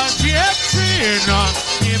gotowała dziewczyna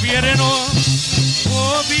niewierno.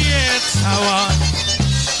 Obiecała,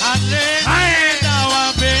 ale nie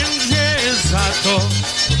dała, będzie za to.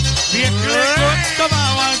 Piekle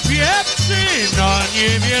gotowała dziewczyna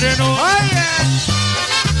niewierno.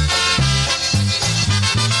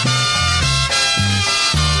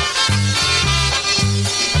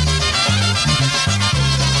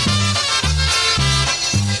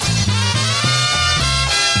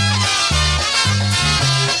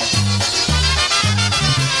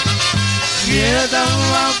 Nie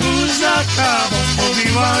dała buziaka, bo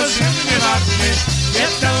mówiła, że mnie ładnie. Nie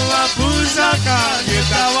dała buziaka, nie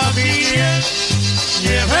dała mi nie.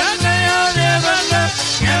 Nie będę, ja nie będę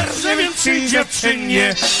pierwszym przy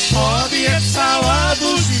dziewczynie. Obiecała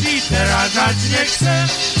buzi, teraz dać nie chcę.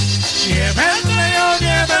 Nie będę, ja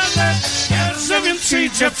nie będę pierwszym przy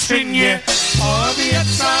dziewczynie.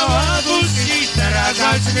 Obiecała buzi, teraz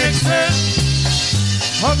dać nie chcę.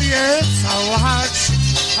 Obiecałaś,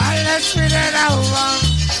 ależ mi nie dała.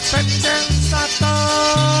 Będę za to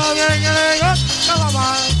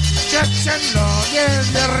gotowa, dziewczyno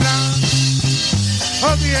niewierna.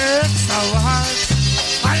 Obiecałaś,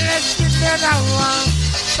 ależ mi nie dała.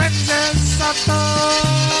 Będę za to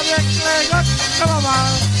gotowa,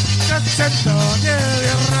 dziewczyno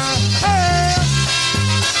niewierna. Hey!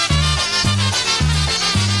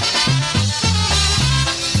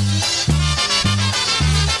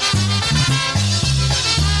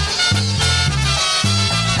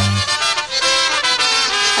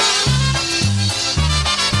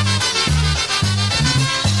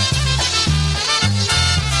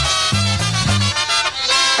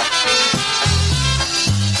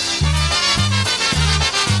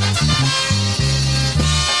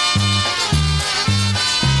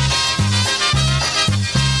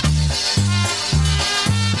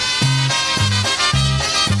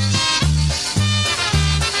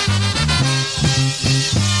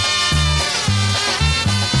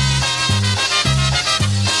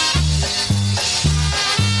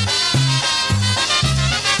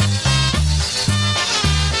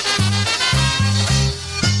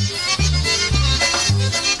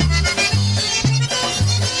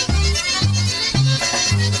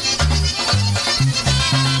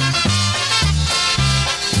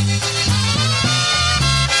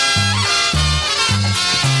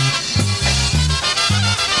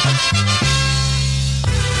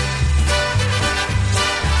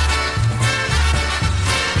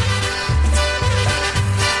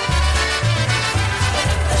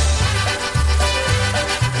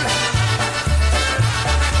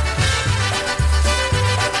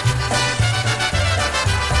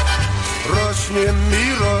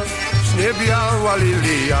 biała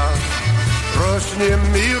lilia, rośnie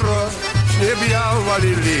mi rośnie biała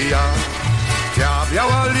lilia. Ta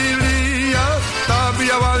biała lilia, ta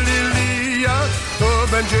biała lilia, to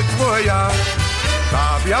będzie twoja.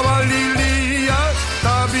 Ta biała lilia,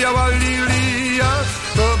 ta biała lilia,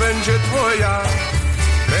 to będzie twoja.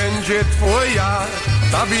 Będzie twoja,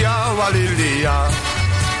 ta biała lilia.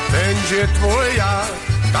 Będzie twoja,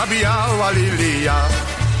 ta biała lilia.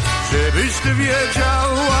 Żebyś ty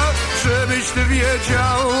wiedziała, żebyś ty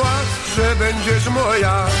wiedziała, że będziesz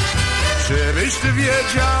moja. Żebyś ty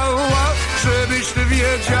wiedziała, żebyś ty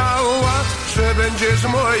wiedziała, że będziesz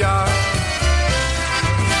moja.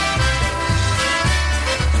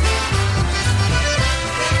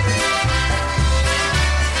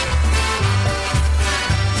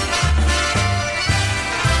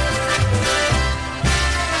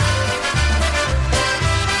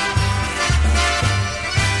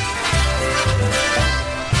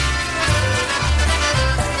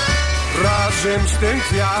 Razem z tym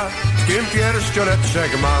kwiatkiem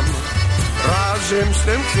pierścioneczek mam. Razem z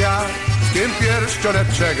tym kwiatkiem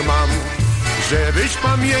pierścioneczek mam. Żebyś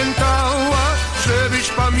pamiętała,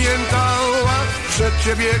 że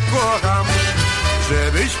ciebie kocham.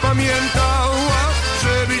 Żebyś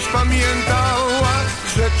pamiętała,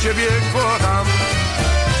 że ciebie kocham.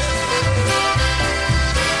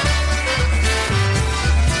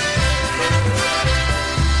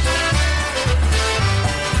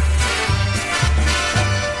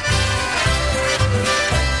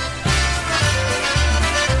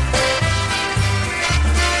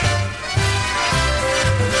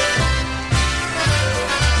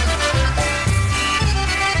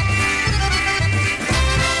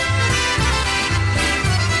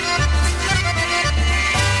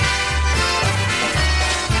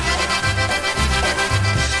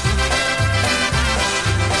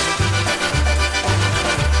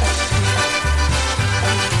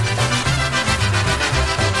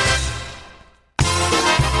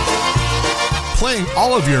 Playing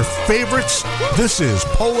all of your favorites. This is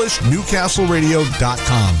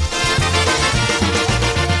PolishNewcastleRadio.com.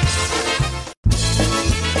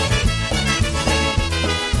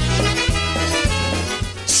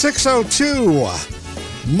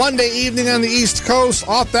 .602 Monday evening on the East Coast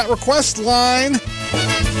off that request line.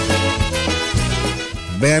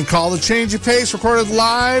 Band called The Change of Pace, recorded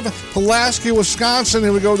live, Pulaski, Wisconsin.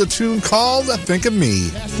 Here we go with the tune called Think of Me.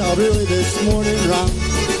 Passed out early this morning around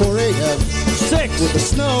 4 a.m. 6 with the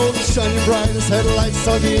snow shining bright as headlights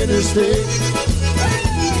on the interstate.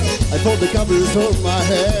 I pulled the covers over my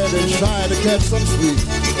head and tried to catch some sleep.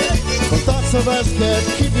 But thoughts of us kept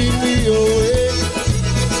keeping me awake.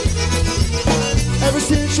 Ever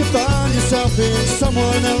since you found yourself in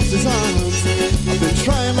someone else's arms, I've been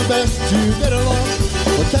trying my best to get along,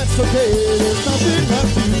 but that's okay, there's nothing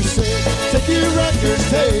left to say. Take your records,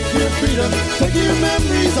 take your freedom, take your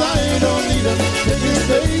memories, I don't need them. Take your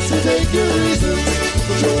space and take your reasons,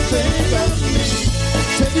 but you'll think of me.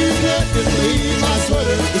 Take your neck and leave my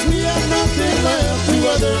sweater, 'cause we have nothing left to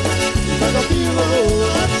other. If I don't feel a whole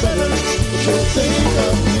lot better, but you'll think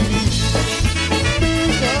of me.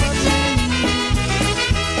 Think of me.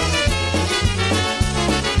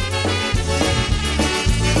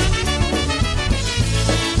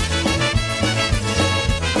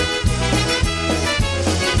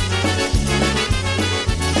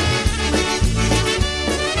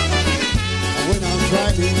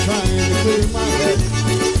 Trying to clear my head,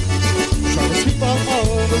 trying to sweep up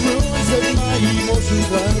all the ruins that my emotions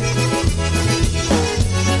left.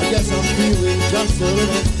 I guess I'm feeling just a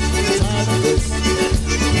little tired of this.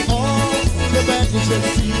 All the baggage that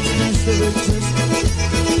seems to still exist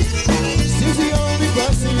seems the only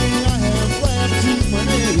blessing I have left to my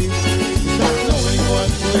name. Not knowing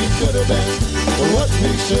what we could have been or what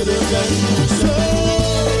we should have done. So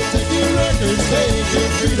take your records, take your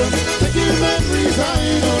freedom, take your memories, I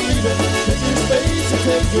don't need them. Take your space and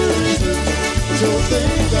take your reasons, but you'll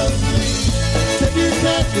think of me. Take your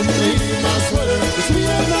cat and leave my sweater, 'cause we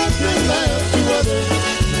have nothing left to other.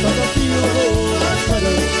 But I feel a whole lot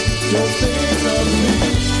better, you'll think of me.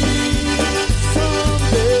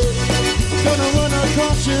 Someday, I'm gonna run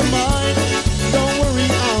across your mind. Don't worry,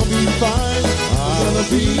 I'll be fine. I'm gonna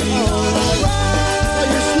be alright.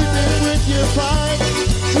 You're sleeping with your pride,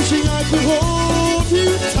 wishing I could hold you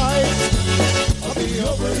tight. I'll be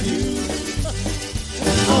over you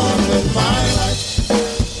on with my life.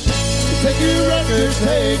 Take your records,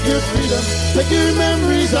 take your freedom, take your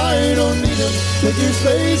memories, I don't need them. Take your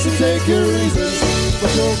space and take your reasons,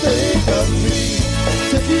 but you'll think of me.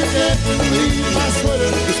 Take your neck and leave my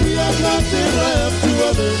sweater, 'cause we have nothing left to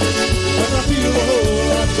others. And I feel a whole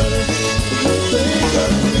lot better, but you'll think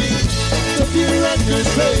of me. Take your records,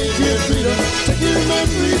 take your freedom, take your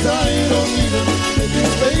memories, I don't need them. Take your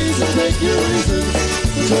space and take your reasons,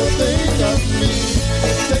 but you'll think of me.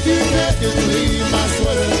 Take your neck and leave my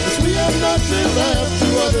sweater, 'cause we have nothing left to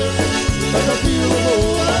others. And I feel a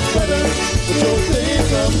whole lot better, but you'll think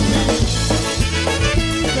of me.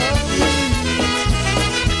 Think of me.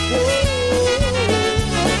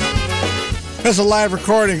 Here's a live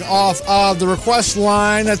recording off of the request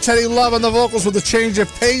line. Teddy Love on the vocals with a change of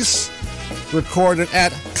pace. Recorded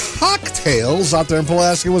at Cocktails out there in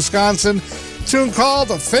Pulaski, Wisconsin. Tune called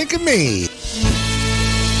Think of Me.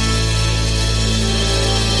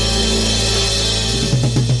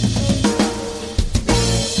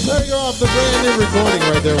 There you go, off the brand new recording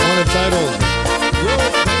right there, one entitled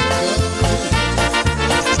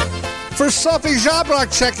For Sophie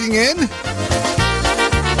Jabrock checking in.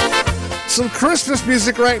 Some Christmas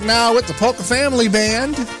music right now with the Polka Family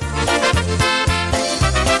Band.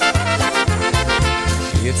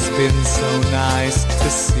 It's been so nice to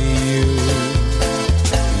see you.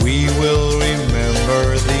 We will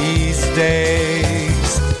remember these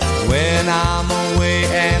days when I'm away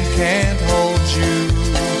and can't hold you.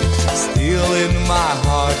 Still in my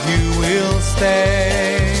heart you will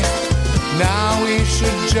stay. Now we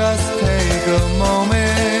should just take a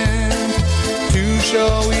moment to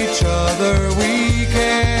show each other we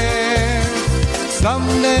care.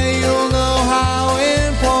 Someday you'll know how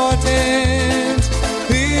important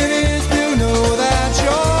it is to know that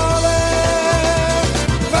you're there.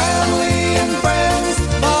 Family and friends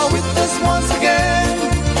are with us once again.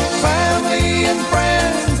 Family and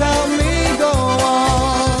friends help me go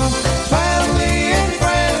on. Family and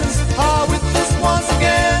friends are with us once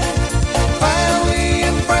again. Family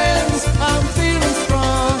and friends, I'm feeling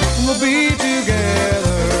strong. We'll be together.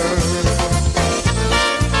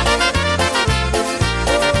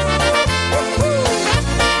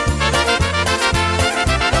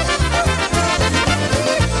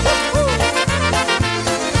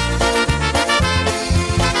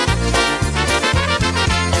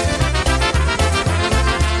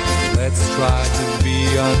 Let's try to be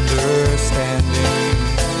understanding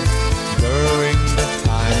during the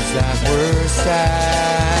times that we're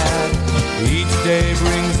sad. Each day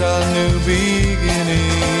brings a new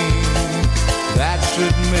beginning that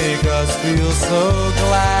should make us feel so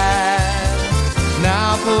glad.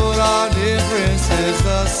 Now put our differences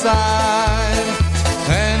aside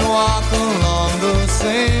and walk along the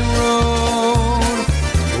same road.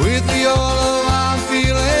 With your love I'm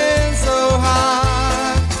feeling so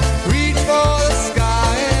high.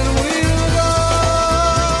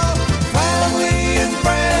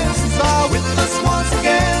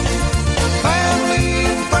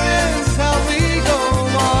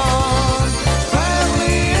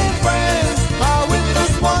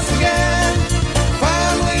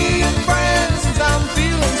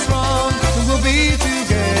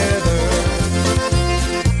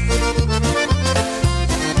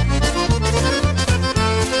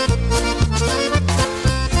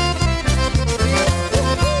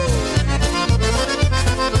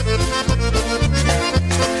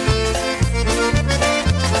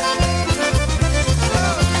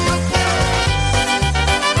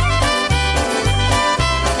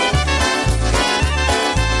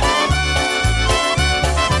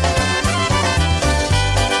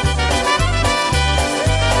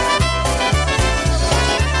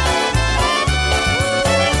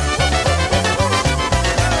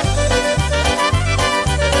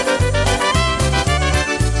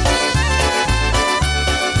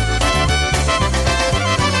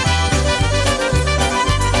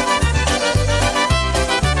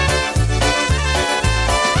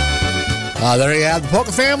 There you have the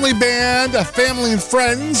Polka Family Band, Family and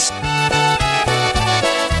Friends.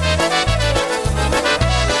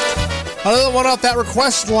 Another one off that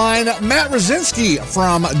request line, Matt Rosinski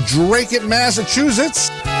from Dracut,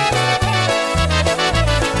 Massachusetts.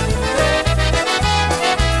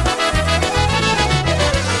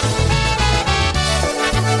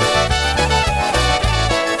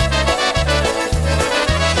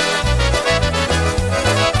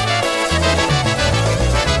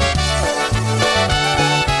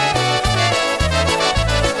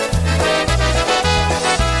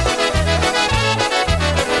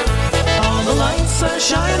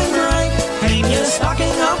 Shining bright, hang your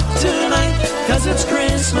stocking up tonight, 'cause it's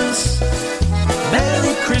Christmas,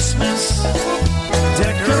 Merry Christmas.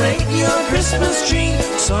 Decorate your Christmas tree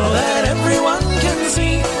so that everyone can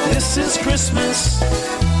see this is Christmas,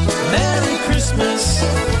 Merry Christmas.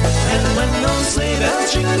 And when those sleigh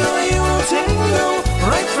bells jingle, you will tingle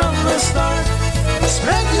right from the start.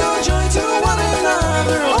 Spread your joy to one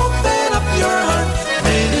another, open up your heart.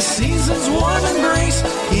 May the season's warm embrace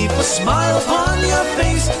keep a smile upon your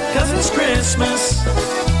face, 'cause it's Christmas,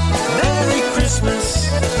 Merry Christmas.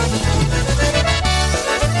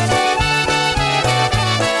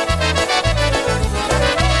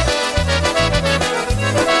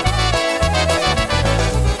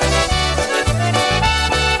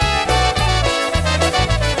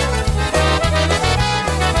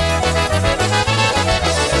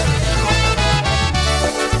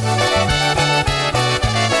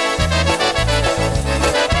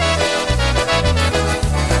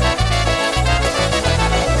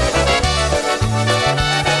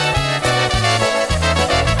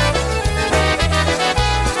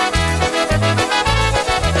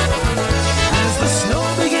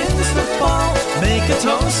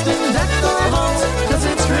 Toast and deck the halls, 'cause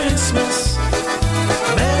it's Christmas,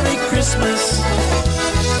 Merry Christmas.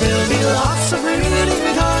 There'll be lots of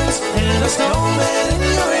greeting cards and a snowman in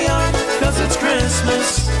your yard, 'cause it's Christmas,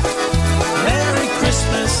 Merry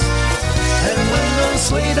Christmas. And when those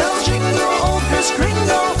sleigh bells jingle, old Chris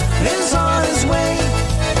Kringle is on his way.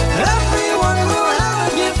 Everyone will have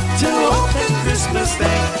a gift to open Christmas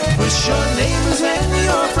Day. Wish your neighbors and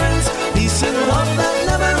your friends peace and love that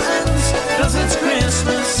never ends, 'cause it's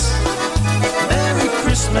Christmas, Merry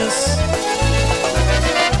Christmas.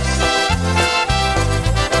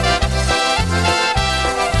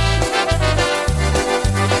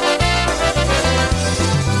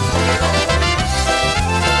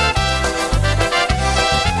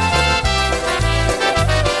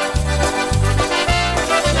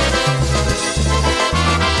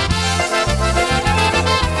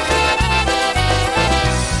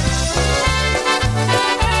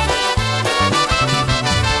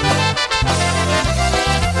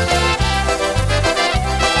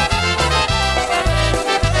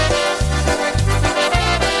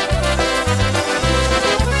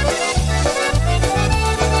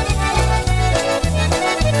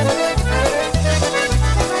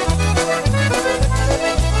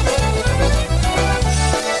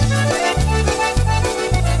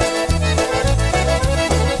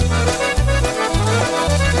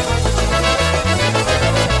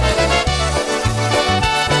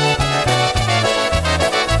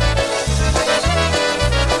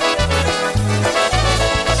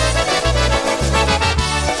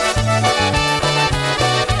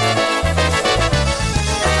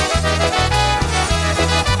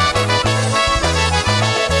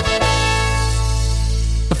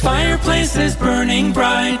 Is burning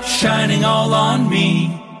bright, shining all on me.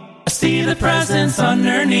 I see the presents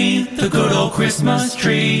underneath the good old Christmas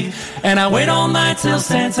tree, and I wait all night till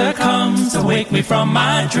Santa comes to wake me from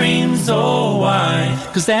my dreams. Oh, why?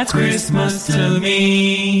 'Cause that's Christmas to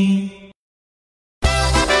me.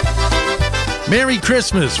 Merry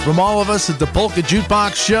Christmas from all of us at the Polka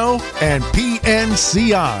Jukebox Show and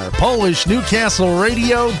PNCR,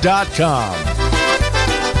 PolishNewcastleRadio.com.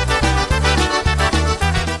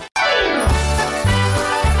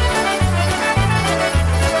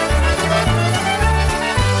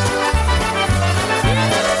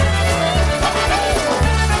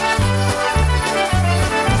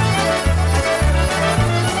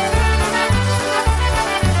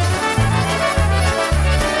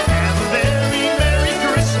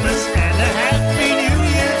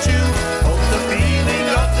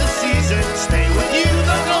 Stay with you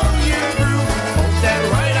the whole year through.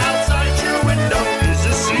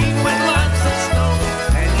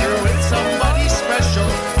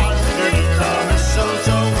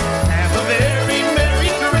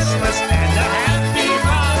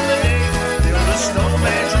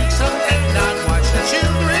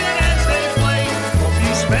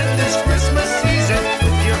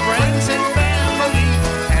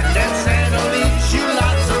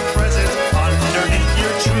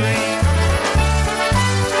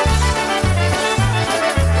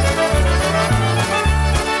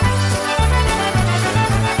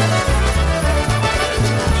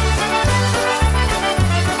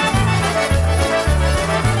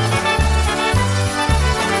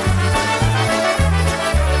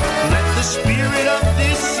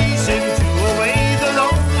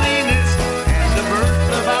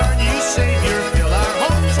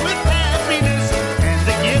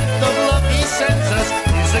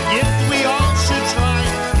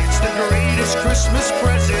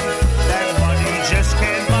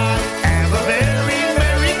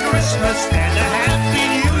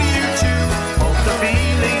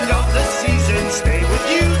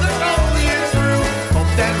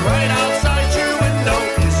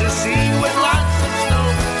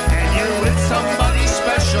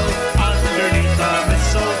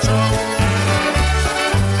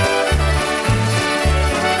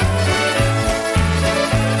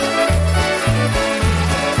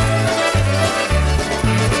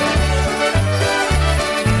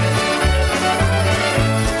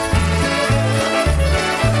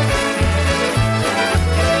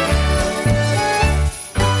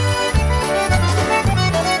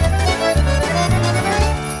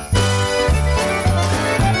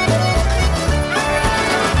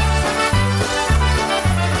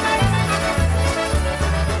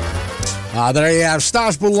 There you have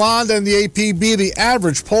Stas Bulanda and the APB, the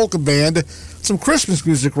Average Polka Band. Some Christmas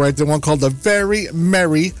music right there, one called the Very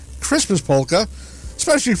Merry Christmas Polka,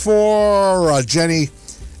 especially for Jenny,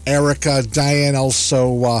 Erica, Diane, also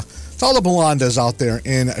to all the Bulandas out there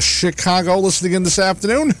in Chicago listening in this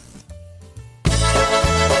afternoon.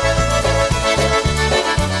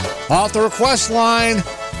 Off the request line,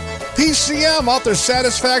 PCM, off their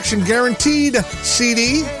Satisfaction Guaranteed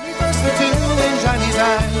CD. First the two in Johnny's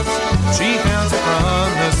eyes, she felt it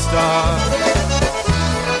from the start.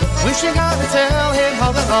 When she got to tell him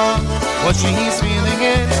all along what she's feeling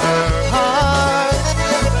in her heart.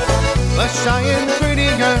 A shy and pretty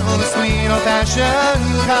girl, the sweet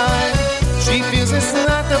old-fashioned kind. She feels it's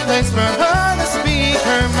not the place for her to speak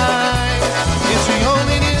her mind. If she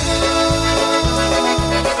only knew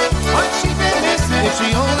what she's been missing, if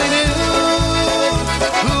she only knew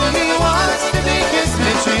who he wants to be kissing,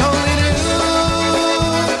 if she only knew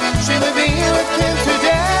she would be with him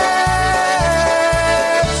today.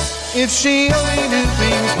 If she only knew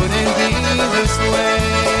things wouldn't be this way.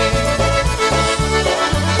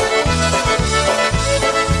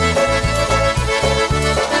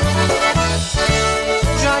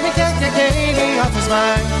 Johnny can't get Katie off his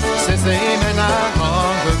mind since they met not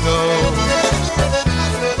long ago.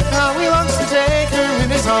 Now he longs to take her in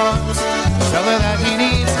his arms, tell her that he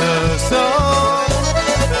needs her so.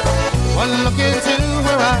 One look into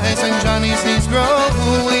her eyes and Johnny's knees grow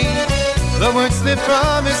weak. The words slip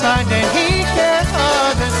from his mind and he can't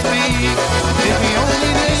hardly speak. If he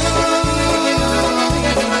only knew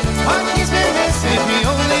what he's been missing, if he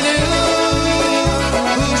only knew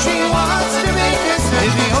who she wants to be kissing,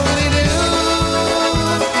 if he only knew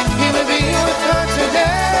he would be with her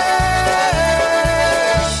today.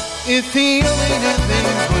 If he only knew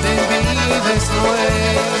things wouldn't be this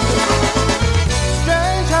way.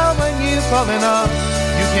 Strange how when you fall in love,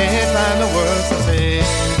 you can't find the words to say.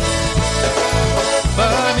 But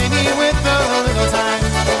maybe with a little time,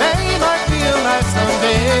 they might realize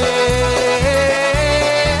someday.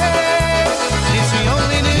 If she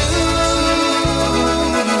only knew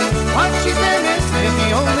what she's been missing, if he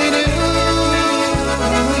only knew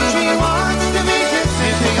who she wants to be kissed,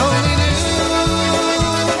 if he only knew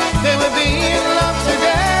they would be in love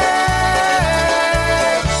today.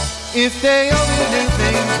 If they only knew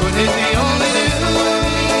things, would it be only knew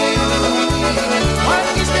what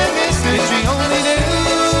he's been missing, if she only knew.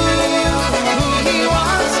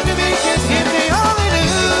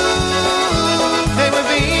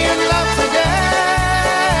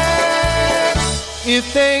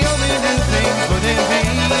 If they only knew things wouldn't be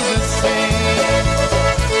the same.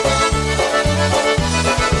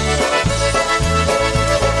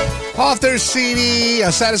 Off their CD,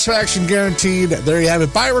 Satisfaction Guaranteed. There you have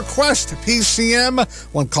it. By request, PCM.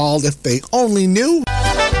 One called If They Only Knew.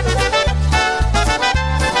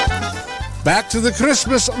 Back to the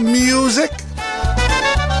Christmas music.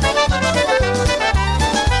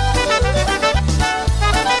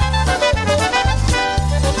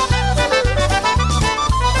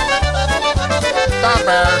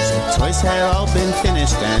 Toys have all been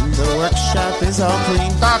finished and the workshop is all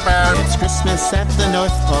clean. It's Christmas at the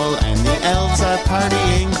North Pole and the elves are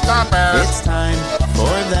partying. It's time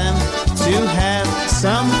for them to have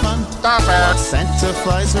some fun. While Santa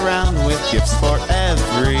flies around with gifts for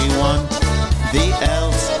everyone. The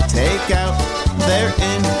elves take out their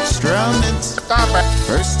instruments.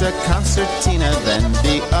 First a concertina, then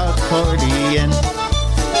the accordion.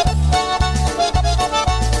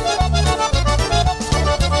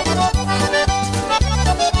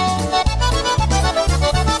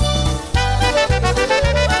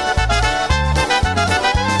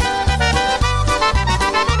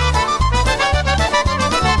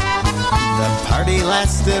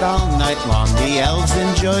 Lasted all night long, the elves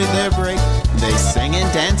enjoyed their break. They sang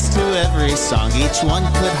and danced to every song, each one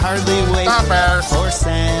could hardly wait for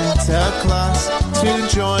Santa Claus to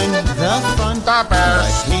join the fun. But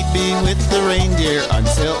he'd be with the reindeer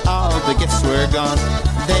until all the gifts were gone.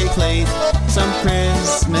 They played some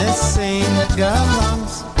Christmas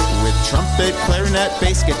sing-alongs with trumpet, clarinet,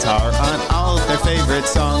 bass guitar on all of their favorite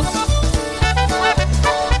songs.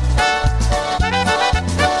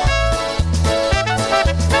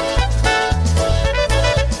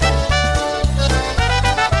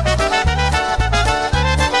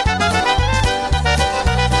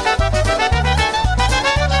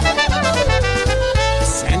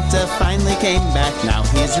 Came back, now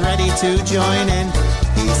he's ready to join in.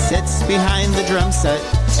 He sits behind the drum set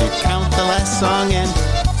to count the last song in.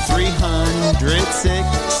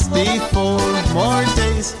 364 more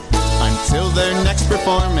days until their next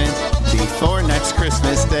performance before next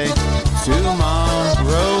Christmas Day.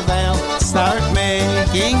 Tomorrow they'll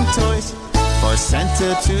packing toys for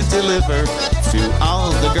Santa to deliver to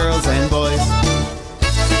all the girls and boys.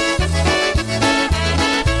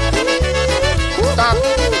 Stop.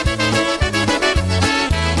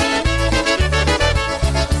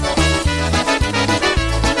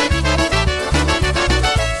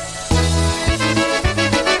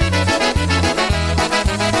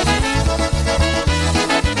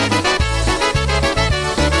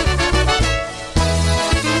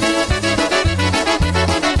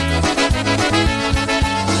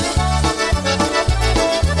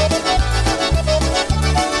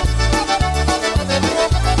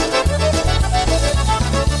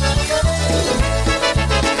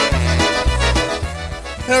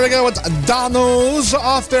 There we go with Donos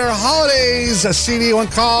off their Holidays, a CD one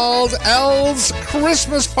called Elves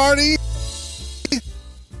Christmas Party.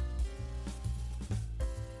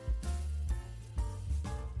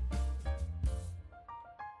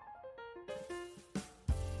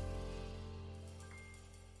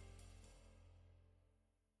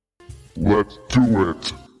 Let's do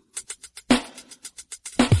it.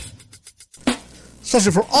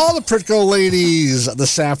 Especially for all the Pritko ladies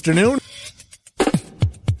this afternoon.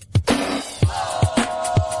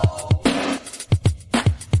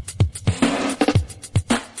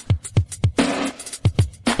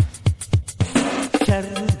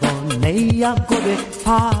 Jagody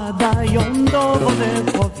padają do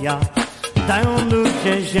wody powiat, dają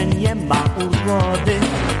ludzie, że nie ma urody.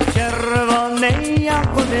 Czerwone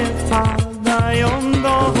jagody padają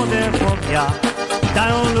do wody powiat,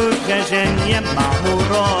 dają ludzie, że nie ma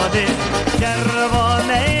urody.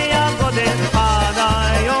 Czerwone jagody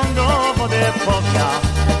padają do wody powiat,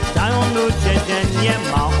 dają ludzie, że nie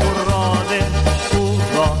ma urody.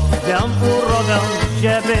 Urodę,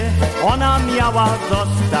 żeby ona miała,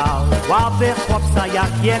 dostałaby chłopca,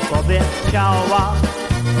 jakiego by chciała.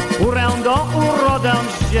 Urodę,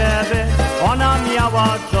 żeby ona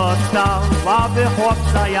miała, dostałaby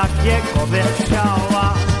chłopca, jakiego by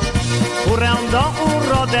chciała.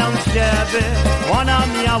 Urodę, żeby ona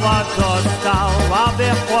miała, dostałaby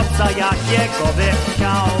chłopca, jakiego by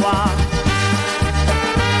chciała.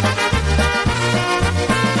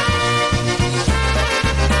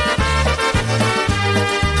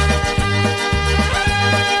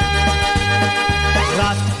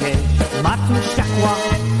 Matusia kła,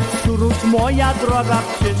 córuś moja droga,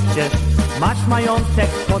 przecież masz majątek,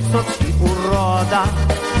 po co ci uroda?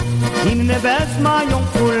 Inne bez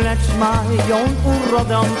majątku, lecz mają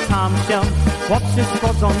urodę tam się, chłopcy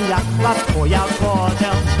schodzą jak płatko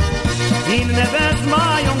jagodę. Inne bez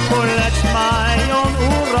majątku, lecz mają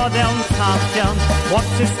urodę tam się,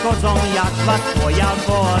 chłopcy schodzą jak płatko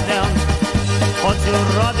jagodę. Od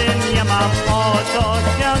urody nie ma po co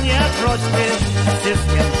się nie troszczyć,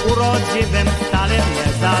 wszystkim urodziwym wcale nie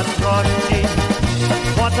zazdrości.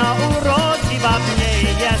 Bo ta urodziwa w niej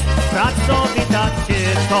jest pracowita, czy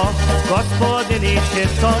to gospodyni,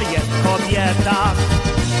 czy to jest kobieta.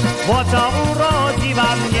 Bo ta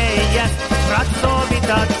urodziwa w niej jest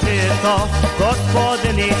pracowita, czy to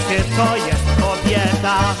gospodyni, czy to jest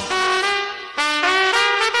kobieta.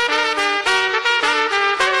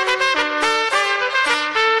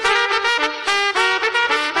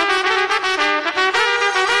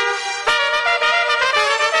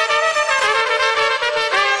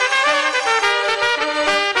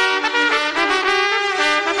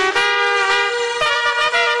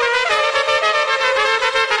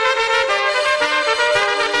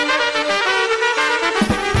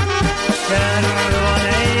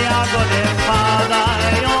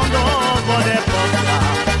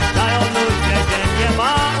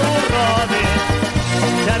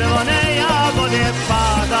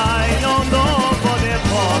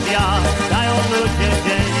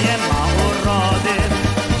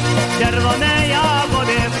 Czerwone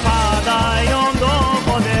jagody padają do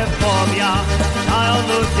wody powia, a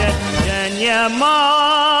ludzie, że nie ma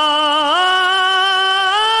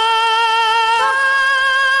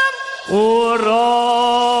urody.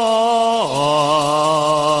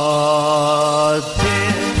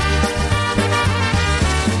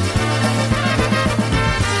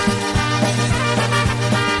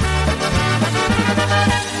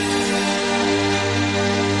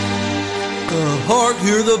 Hark,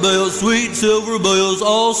 hear the bells, sweet silver bells,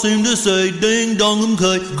 all seem to say, ding dong and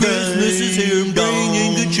kite. Christmas is here,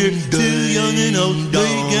 bringing good cheer to young and old,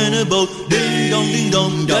 big and a boat. Ding dong, ding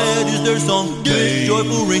dong, that is their song, big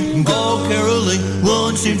joyful ring, all caroling.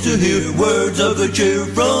 One seems to hear words of good cheer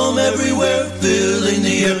from everywhere, filling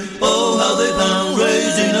the air. Oh, how they pound,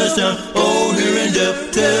 raising a sound. Oh, here and there,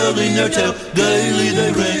 telling their tale, gaily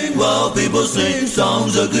they ring. while people sing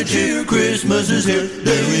songs of good cheer. Christmas is here.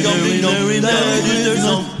 Ding dong, ding dong, that is their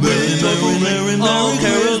song. Merry, merry, merry, merry,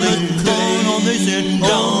 caroling. On they sing,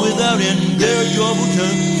 on without end. Their joyful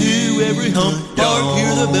tune to every home. Dark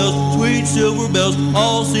hear the bells, sweet silver bells,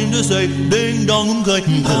 all seem to say, ding dong kite.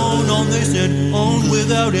 On they sing, on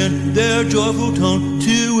without end. Their joyful tone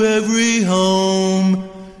to every home.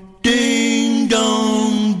 Ding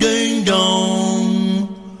dong, ding dong.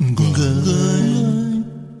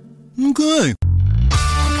 Okay.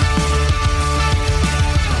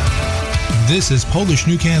 This is Polish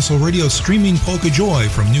Newcastle Radio streaming Polka Joy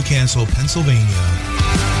from Newcastle, Pennsylvania.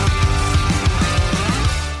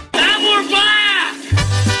 And we're back!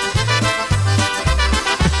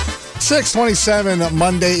 6:27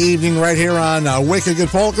 Monday evening right here on Wicked Good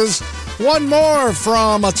Polkas. One more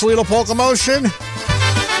from Toledo Polka Motion.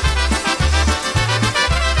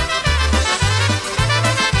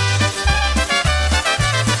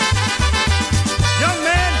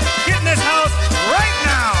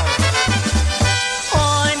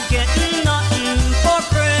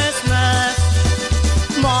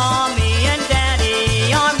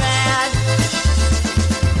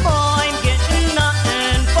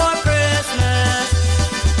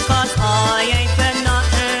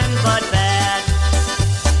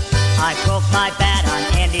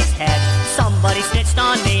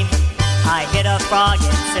 Frog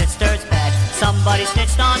in sister's bed. Somebody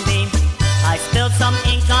snitched on me. I spilled some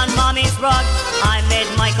ink on mommy's rug. I made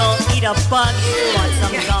Michael eat a bug. Want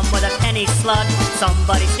some gum with a penny slug.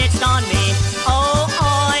 Somebody snitched on me. Oh,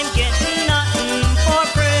 I'm getting nothing for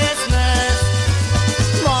Christmas.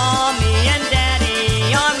 Mommy and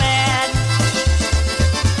Daddy are mad.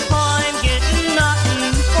 I'm getting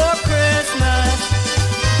nothing for Christmas.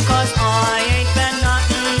 'Cause I ain't been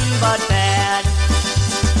nothing but bad.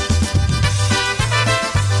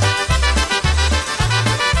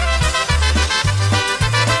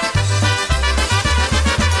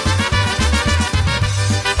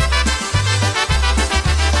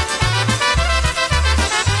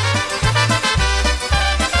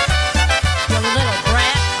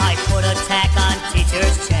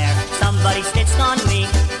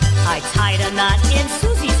 Knot in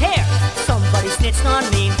Susie's hair. Somebody snitched on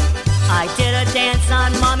me. I did a dance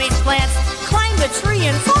on mommy's plants. Climbed a tree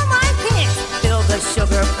and tore my pants. Filled the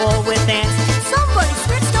sugar bowl with ants. Somebody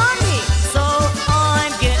snitched on me. So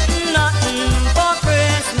I'm getting nothing for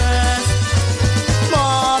Christmas.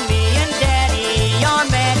 Mommy and Daddy are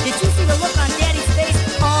mad. Did you see the look on Daddy's face?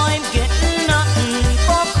 I'm getting nothing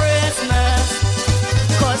for Christmas.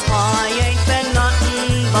 'Cause I ain't been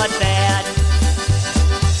nothing but bad.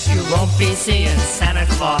 Won't be seeing Santa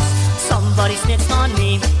Claus. Somebody snitched on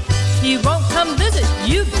me. He won't come visit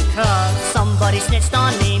you because somebody snitched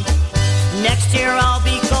on me. Next year I'll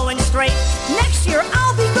be going straight. Next year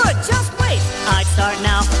I'll be good. Just wait. I'd start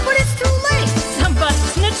now, but it's too late. Somebody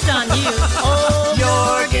snitched on you. Oh,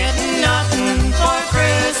 you're getting nothing for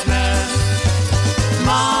Christmas.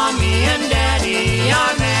 Mommy and Daddy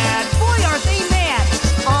are mad. Boy, are they mad.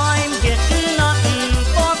 I'm getting nothing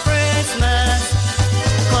for Christmas.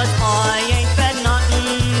 'Cause I ain't been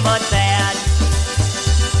nothing but bad.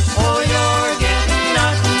 Oh, you're getting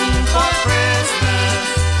nothing for Christmas.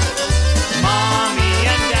 Mommy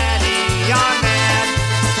and Daddy are mad.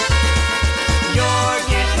 You're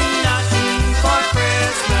getting nothing for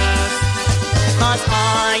Christmas. 'Cause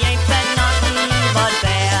I ain't been nothing but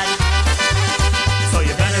bad. So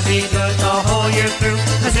you better be good the whole year through.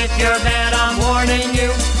 'Cause if you're bad, I'm warning you.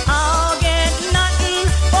 I'll get nothing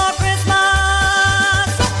for Christmas.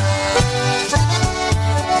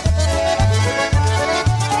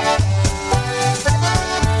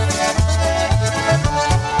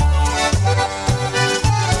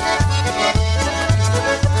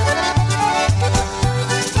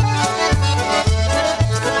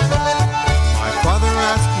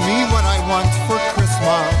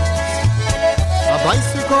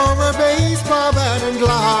 Bicycle, a baseball bat and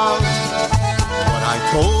glove. What I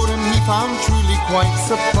told him he found truly quite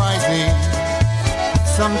surprising.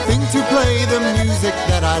 Something to play the music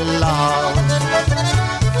that I love.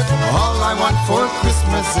 All I want for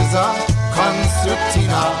Christmas is a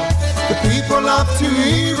concertina. The people love to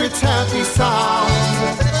hear its happy sound.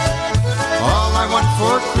 All I want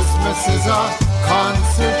for Christmas is a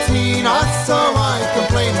concertina, so I can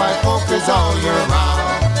play my polkas all year round.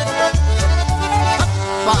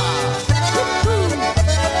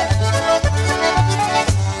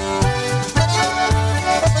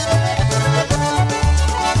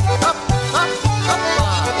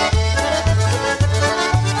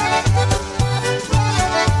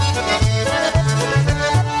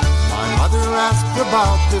 My mother asked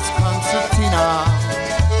about this concertina.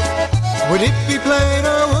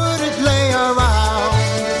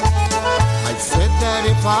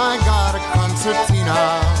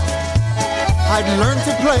 I'd learn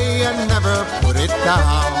to play and never put it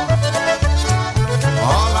down.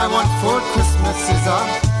 All I want for Christmas is a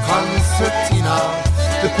concertina.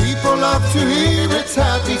 The people love to hear its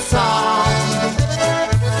happy sound.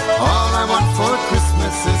 All I want for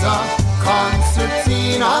Christmas is a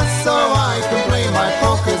concertina, so I can play my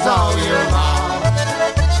polkas all year round.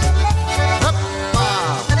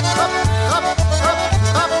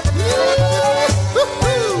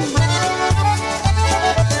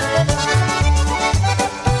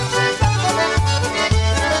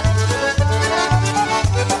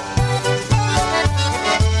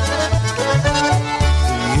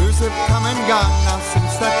 Now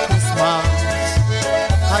since that Christmas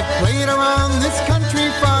I played around this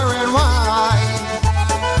country far and wide.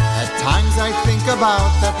 At times I think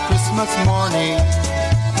about that Christmas morning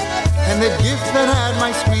and the gift that had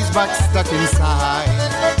my squeeze box stuck inside.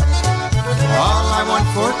 All I want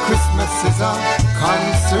for Christmas is a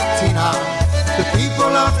concertina. The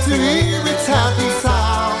people love to hear its happy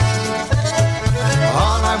sound.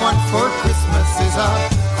 All I want for Christmas is a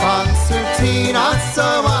concertina, so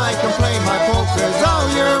I can play my polkas all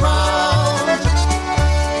year round.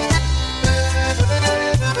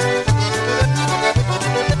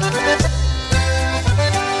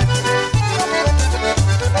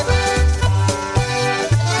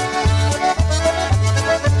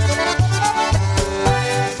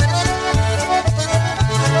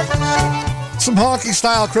 Some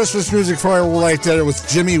honky-style Christmas music for you right there with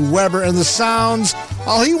Jimmy Weber and the Sounds.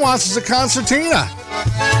 All he wants is a concertina.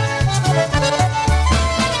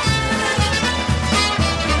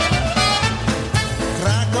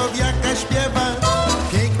 Krakowiaka śpiewa,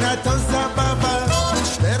 piękna to zabawa.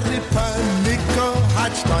 4 panny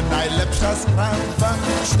kochać to najlepsza sprawa.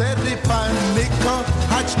 4 panny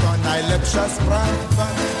kochać to najlepsza sprawa.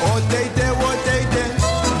 Odejdę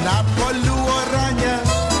na polu orania.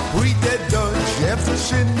 Pójdę do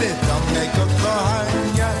dziewczyny, do mego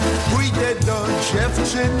kochania. Pójdę do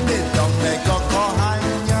dziewczyny, do mego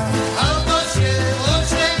kochania. Albo się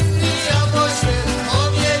ożeni, albo się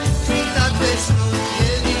obieci, na te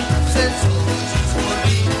ślubieni, przecudzić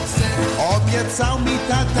policę. Obiecał mi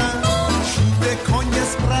tata, siwe konie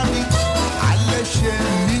sprawić, ale się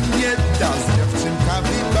mi nie da z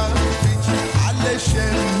dziewczynkami bawić. Ale się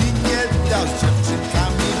mi nie da z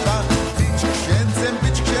dziewczynkami bawić.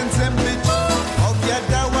 Księdzem być,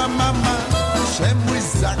 powiadała mama. Czemu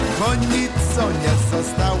zakonnicą nie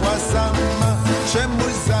została sama? Czemu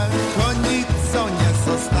zakonnicą nie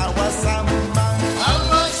została sama?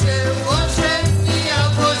 Albo się ożeni,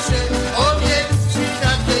 albo się obieci,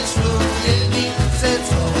 na te ślubieni,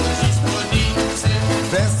 przecudzić policę.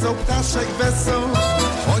 Wesoł ptaszek, wesoł,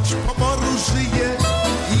 choć poboru żyje.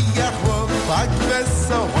 I ja chłopak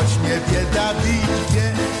wesoł, choć mnie bieda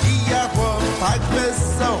bije. I ja chłopak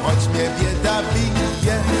wesoł, choć mnie bieda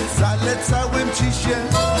bije. Zalecałem ci się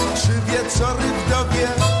 3 wieczory wdowie.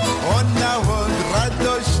 Ona od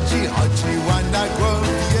radości chodziła na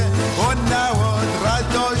głowie. Ona od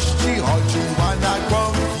radości chodziła na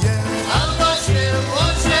głowie. Albo się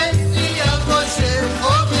ożeni, albo się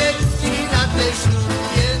obieci, na te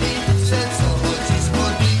ślubieni, przecudzić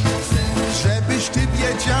policę. Żebyś ty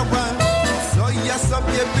wiedziała, co ja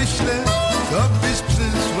sobie myślę, to byś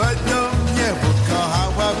przyszła do mnie,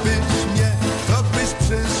 ukochałabyś mnie. To byś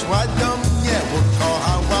przyszła do mnie,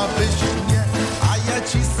 ukochałabyś mnie. A ja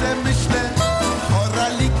ci se myślę,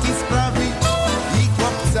 koraliki sprawić i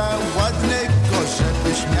chłopca ładnego,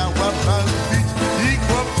 żebyś miała bawić. I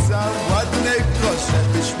chłopca ładnego,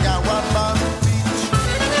 żebyś miała bawić.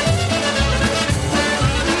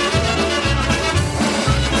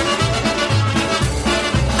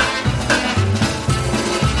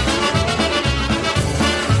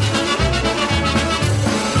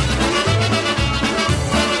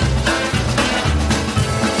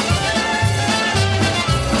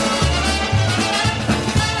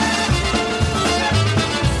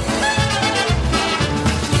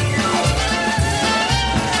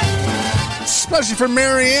 Especially for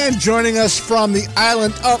Marianne joining us from the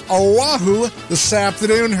island of Oahu this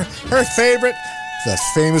afternoon. Her favorite, the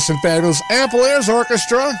famous and fabulous Ampliers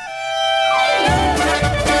Orchestra.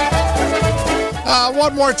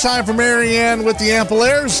 One more time for Marianne with the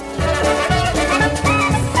Ampliers.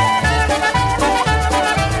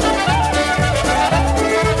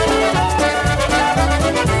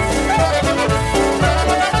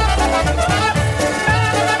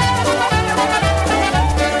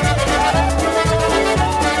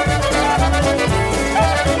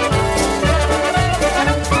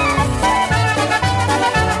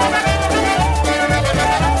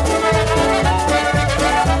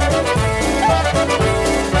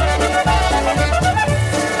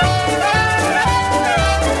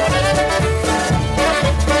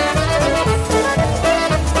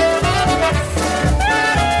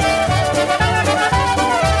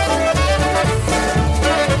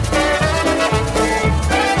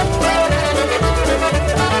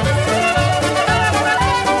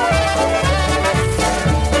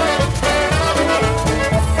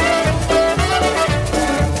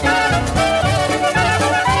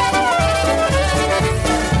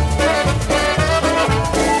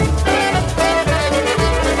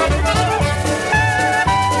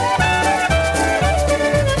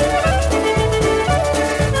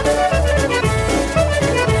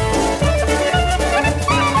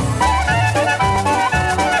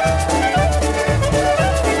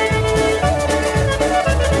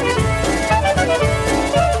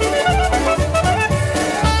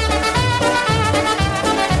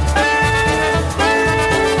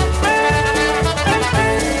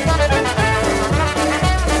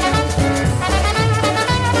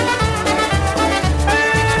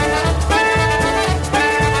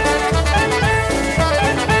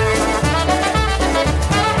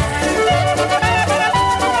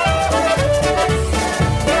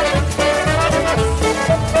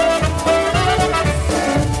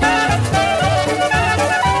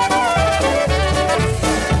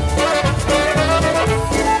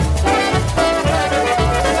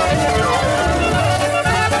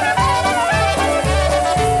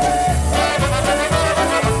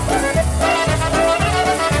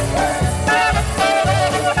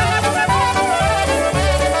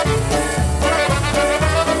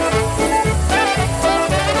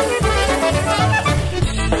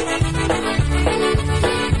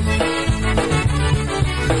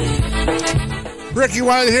 Rick, you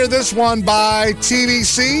wanted to hear this one by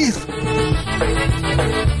TBC?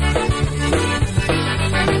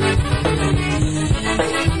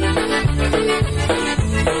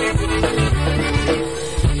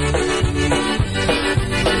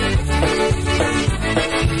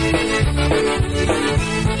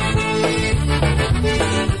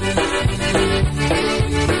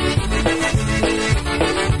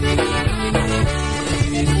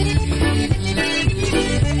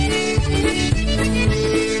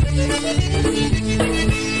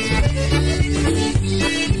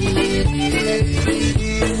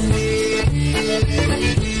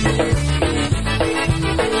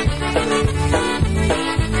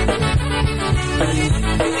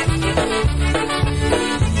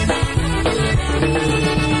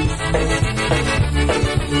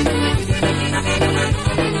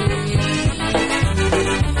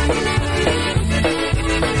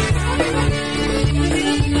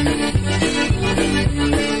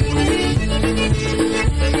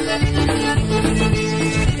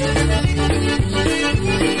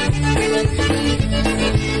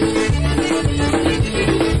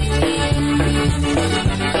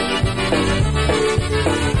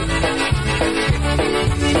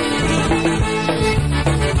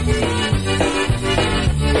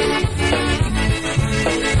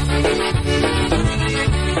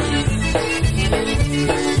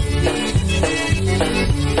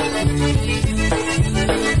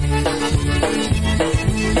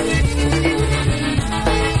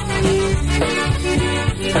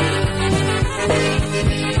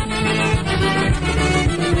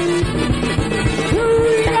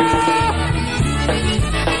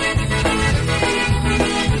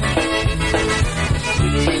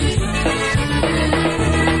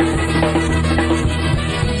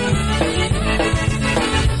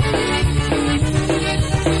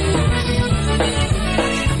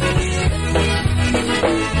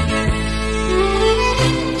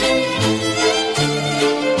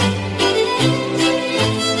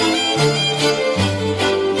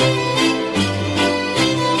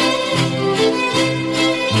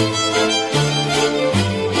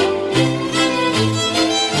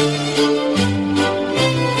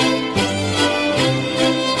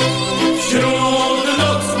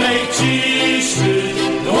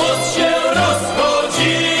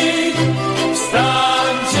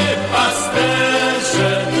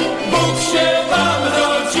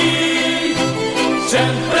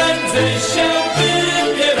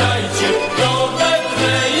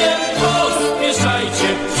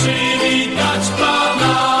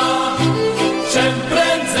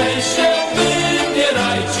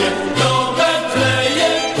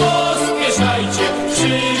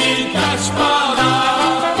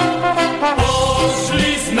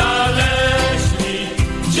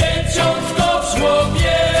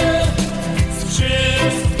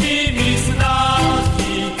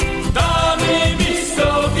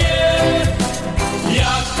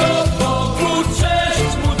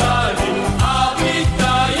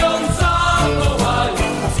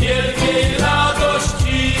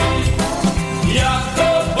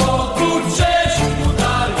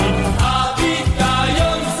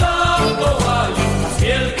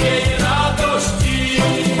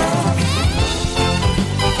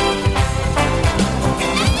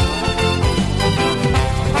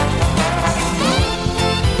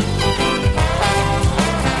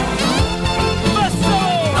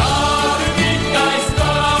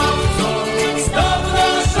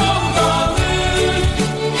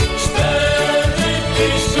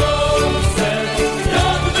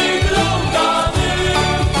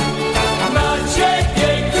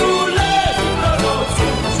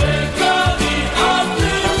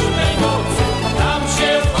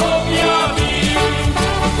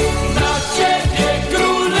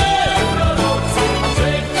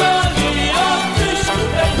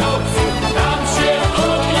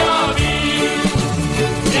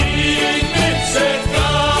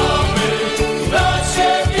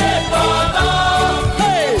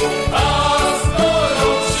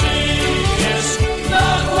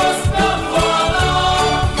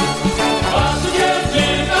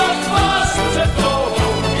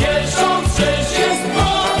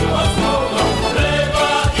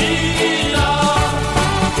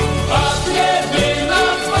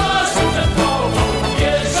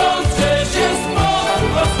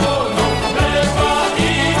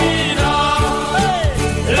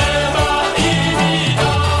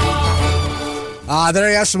 There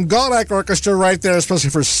you have some Goldak Orchestra right there,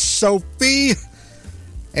 especially for Sophie.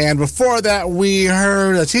 And before that, we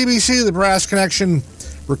heard a TBC, the Brass Connection,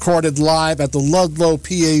 recorded live at the Ludlow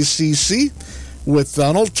PACC with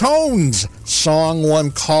an old Tones song,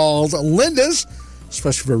 one called Linda's.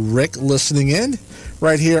 especially for Rick listening in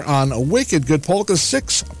right here on Wicked Good Polkas,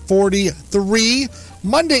 6:43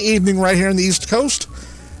 Monday evening right here on the East Coast.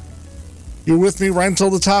 You're with me right until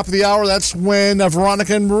the top of the hour. That's when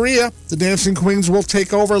Veronica and Maria, the Dancing Queens, will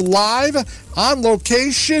take over live on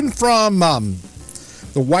location from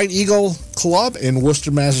the White Eagle Club in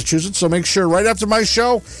Worcester, Massachusetts. So make sure right after my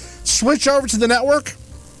show, switch over to the network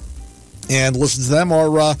and listen to them,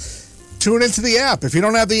 or tune into the app. If you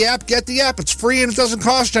don't have the app, get the app. It's free and it doesn't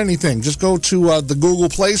cost anything. Just go to the Google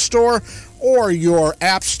Play Store or your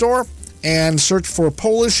App Store and search for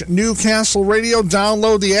Polish Newcastle Radio.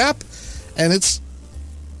 Download the app, and it's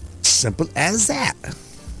simple as that.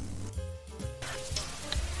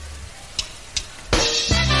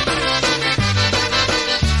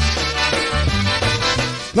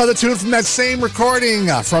 Another tune from that same recording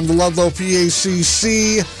from the Ludlow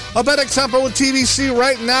PACC. A better tempo with TBC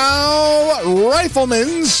right now.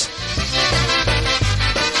 Rifleman's.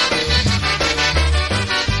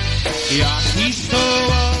 Jak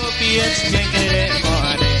histołowiec piękny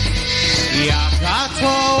młody, jaka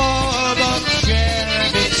to obok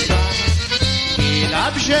ciebie sam. I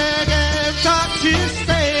nad brzegiem tak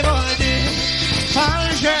czystej wody,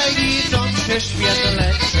 falże idą przy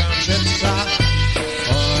świetle księżyca.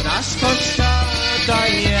 Ona skoczka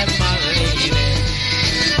daje maliny,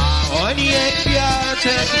 a on je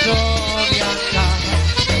kwiatek do wianka.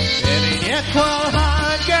 Pewnie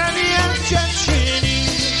kochankiem jest dziewczyni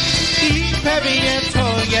i pewnie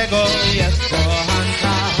to jego jest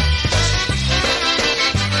kochanka.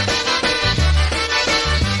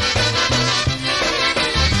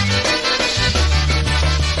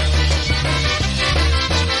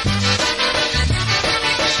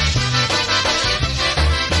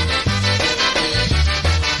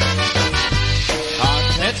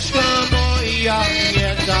 Moja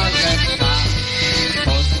niedaleka,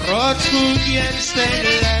 po sroczku wiecznej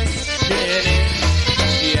leszczyny,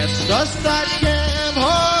 jest dostatkiem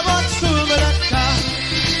owocu mleka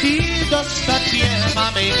i dostatkiem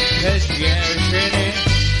mamy też wierzyny.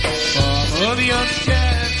 Pomówiąc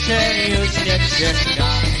dziewczę już nie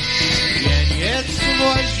dziewka, wieniec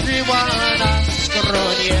swój żyła na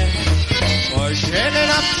skronie,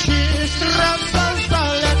 pożelna przystrasza z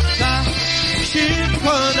daleka.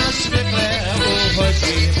 Szybko na zwykle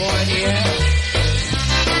uchodzi łonie.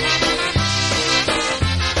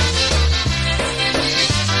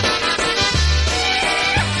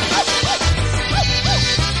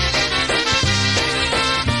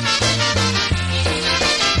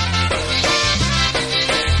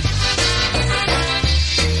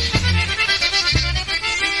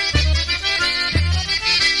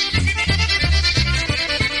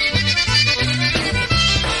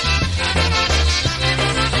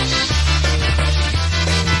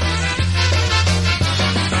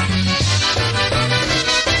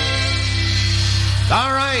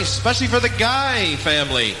 Especially for the Guy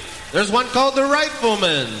family. There's one called the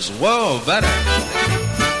Rifleman's. Whoa, better.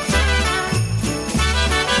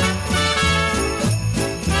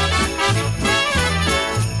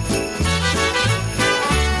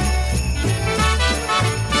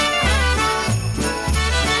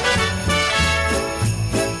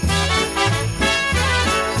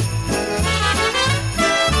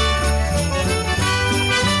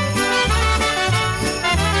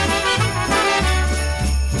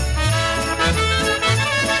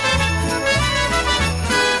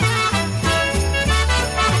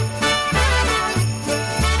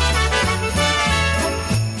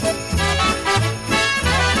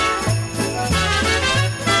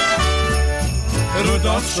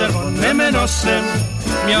 Czerwonym nosem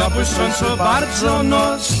miał błyszcząco bardzo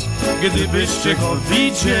nos. Gdybyście go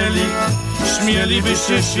widzieli,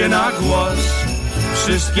 śmielibyście się na głos.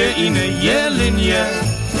 Wszystkie inne jelenie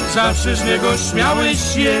zawsze z niego śmiały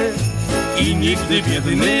się i nigdy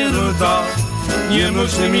biedny Rudo nie mógł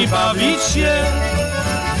z nimi bawić się.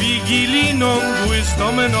 Wigilijną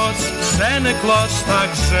błyską noc Santa Claus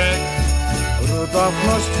tak rzekł. Rudolf,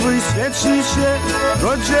 nos twój świeci się,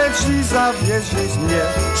 do dzieci zawieźć mnie.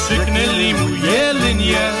 Krzyknęli mu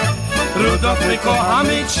jelenie, Rudolf, my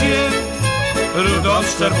kochamy cię. Rudolf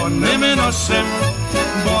z czerwonym nosem,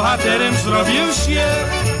 bohaterem zrobił się.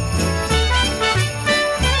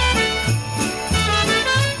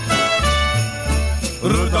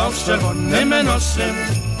 Rudolf z czerwonym nosem,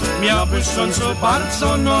 miał błyszcząco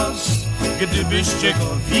bardzo nos. Gdybyście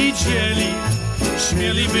go widzieli,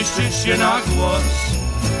 śmielibyście się na głos.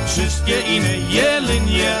 Wszystkie inne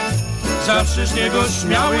jelenie zawsze z niego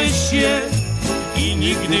śmiały się i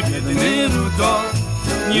nigdy biedny Rudolf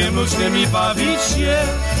nie mógł z nimi bawić się.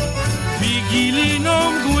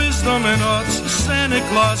 Wigilijną błysną noc Santa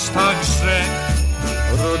Claus tak rzekł.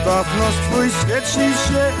 Rudolf twój świeci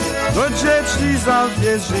się, do dzieci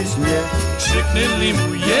zawierzyć mnie. Krzyknęli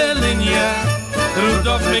mu jelenie,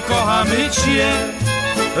 Rudolf, my kochamy cię.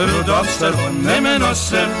 Rudolf z czerwonym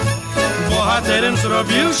nosem, bohaterem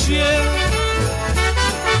zrobił się.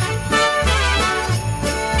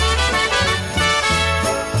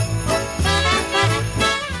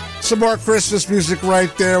 Some more Christmas music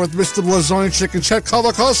right there with Mr. Blazonczyk and Chet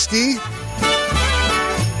Kolakowski.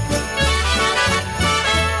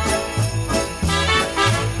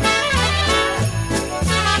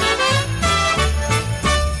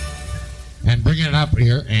 And bring it up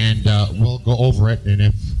here, and we'll go over it, and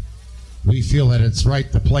if we feel that it's right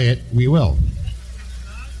to play it, we will.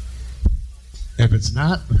 If it's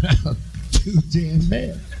not, too damn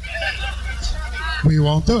bad. We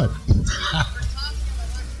won't do it.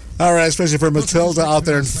 All right, especially for Matilda out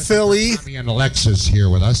there in Philly. And Alexa's here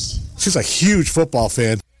with us. She's a huge football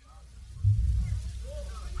fan.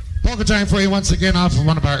 Polka time for you once again off of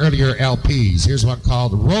one of our earlier LPs. Here's one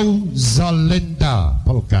called Rosalinda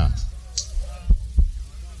Polka.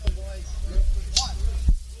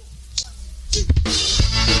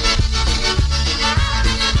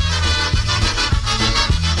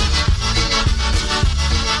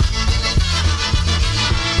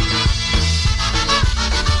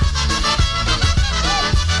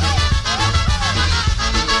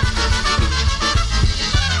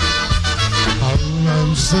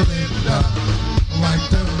 Rosalinda, why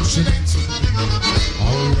don't you dance with me?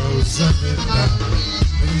 Oh, Rosalinda,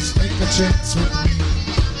 please take a chance with me.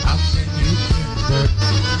 How can you give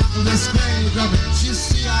this grave of it? You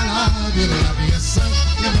see, I love you so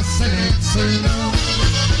you must answer no.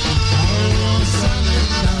 Oh,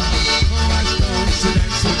 Rosalinda, why don't you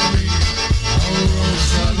dance with me? Oh,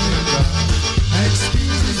 Rosalinda,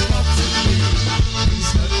 excuse me, but to me, please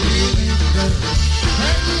let me linger.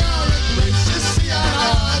 And you're a gracious.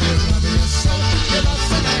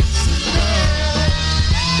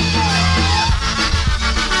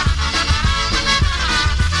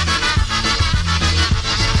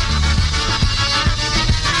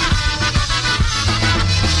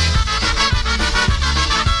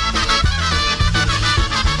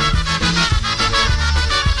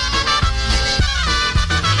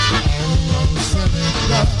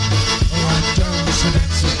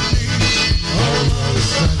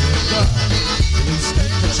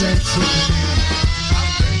 Chance with me, how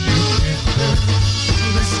can you enter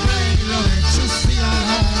this plane of it? You see, I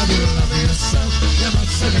love you, love yourself, you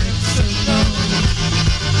must answer no.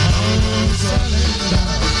 Oh, Rosalinda,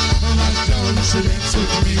 why don't you dance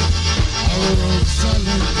with me? Oh,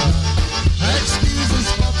 Rosalinda, excuse us,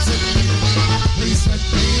 pops and me, please let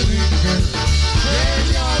me linger. In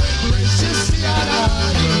your embrace, you see, I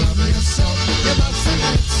love you, love yourself, you must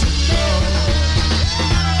answer no.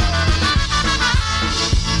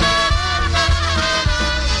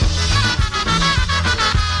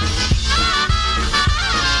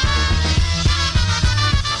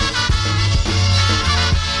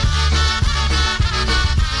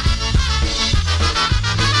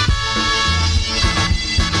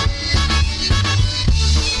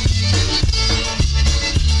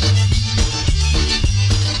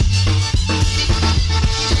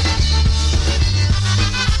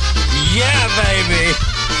 Baby.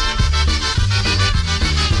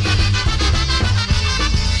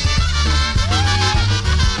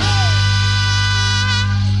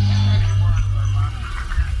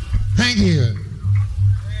 Thank you.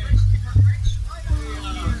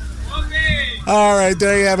 All right,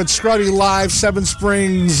 there you have it. Scrubby Live, Seven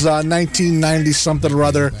Springs, 1990 something or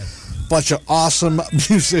other. Bunch of awesome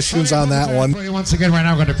musicians on that one. Once again, right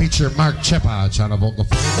now, we're going to feature Mark Chepach on a vocal.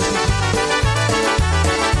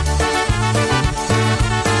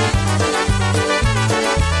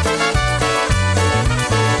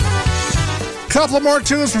 Couple more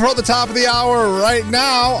tunes before the top of the hour. Right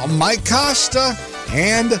now, Mike Costa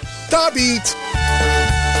and The Beat.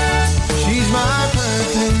 She's my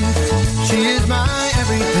person, she is my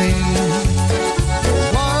everything. The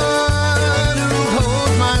one who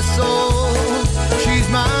holds my soul. She's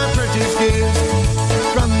my precious gift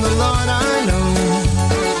from the Lord I know.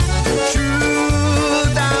 The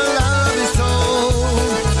truth our love is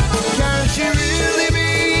told. Can she really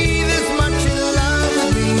be this much in love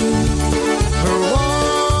with me? Her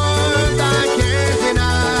warmth I can't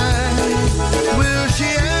deny. Will she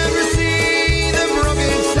ever see the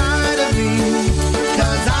broken side of me?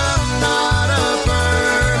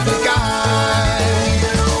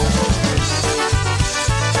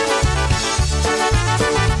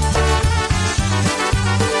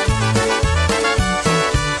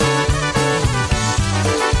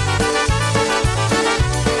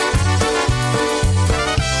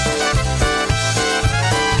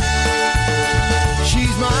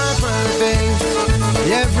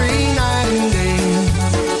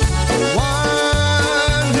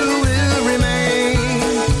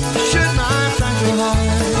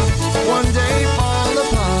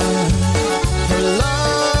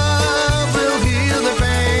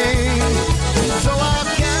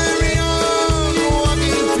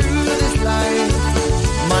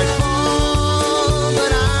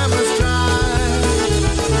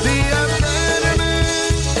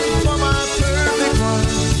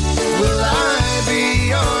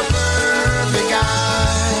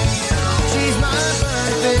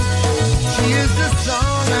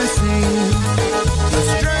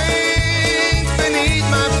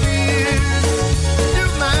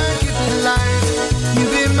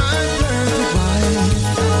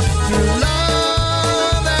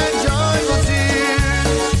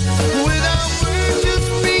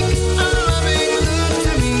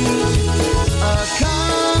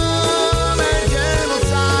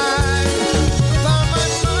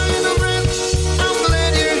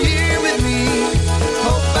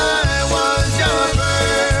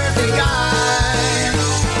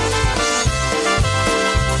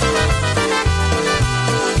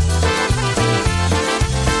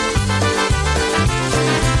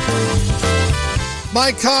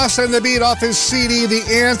 Mike Costa and the beat off his CD, The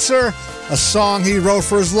Answer, a song he wrote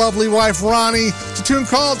for his lovely wife, Ronnie. It's a tune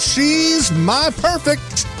called She's My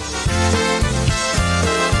Perfect.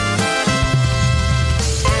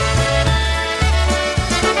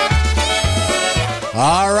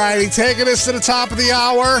 All righty, taking us to the top of the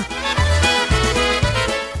hour.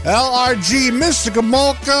 LRG Mystica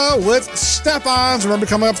Molka with Step-Ons. Remember,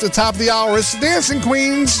 coming up to the top of the hour, it's the Dancing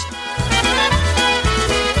Queens.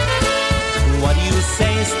 What do you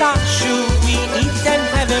say, Stashu? We eat and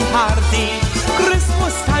have a party.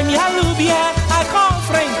 Christmas time, ja lubię. I call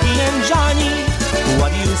Frankie and Johnny. What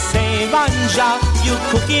do you say, Vanja? You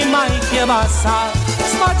cookie my kielbasa.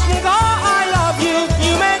 Smacznego, I love you.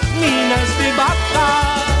 You make me nasty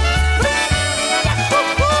baka.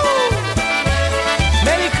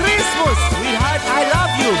 Merry Christmas, sweetheart. I love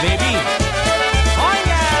you, baby. Oh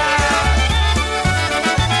yeah.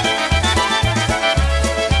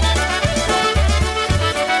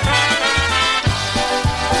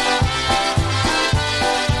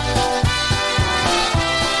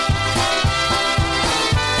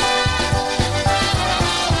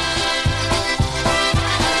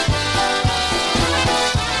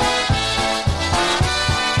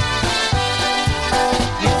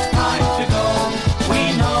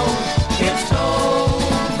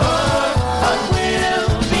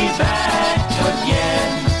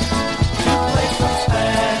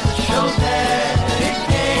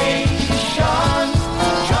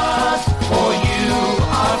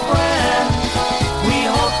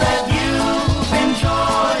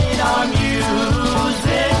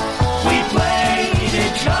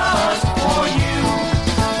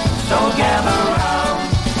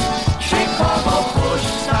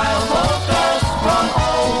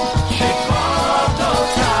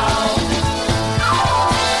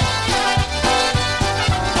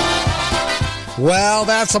 Well,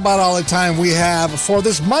 that's about all the time we have for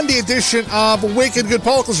this Monday edition of Wicked Good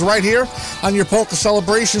Polkas right here on your polka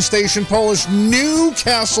celebration station,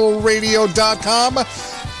 PolishNewcastleRadio.com,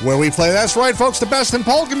 where we play, that's right, folks, the best in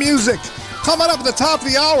polka music. Coming up at the top of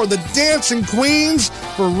the hour, the Dancing Queens,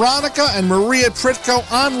 Veronica and Maria Pritko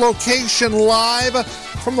on location live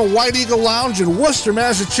from the White Eagle Lounge in Worcester,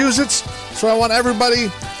 Massachusetts. So I want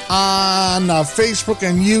everybody on Facebook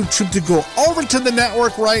and YouTube to go over to the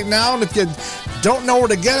network right now. And if you don't know where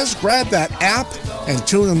to get us, grab that app and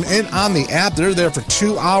tune them in on the app. They're there for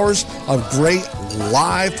 2 hours of great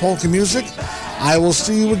live polka music. I will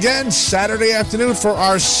see you again Saturday afternoon for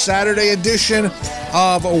our Saturday edition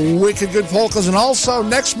of Wicked Good Polkas. And also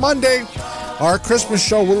next Monday, our Christmas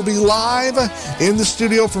show will be live in the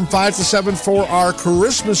studio from 5 to 7 for our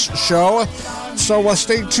Christmas show. So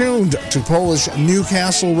stay tuned to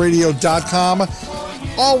PolishNewcastleRadio.com.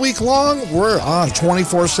 All week long, we're on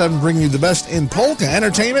 24/7 bringing you the best in polka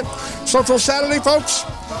entertainment. So until Saturday, folks,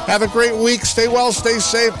 have a great week. Stay well, stay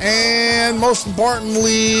safe, and most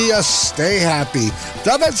importantly, stay happy.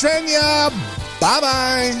 Do widzenia.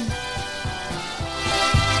 Bye-bye.